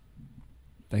podcast.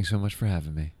 Thanks so much for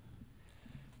having me.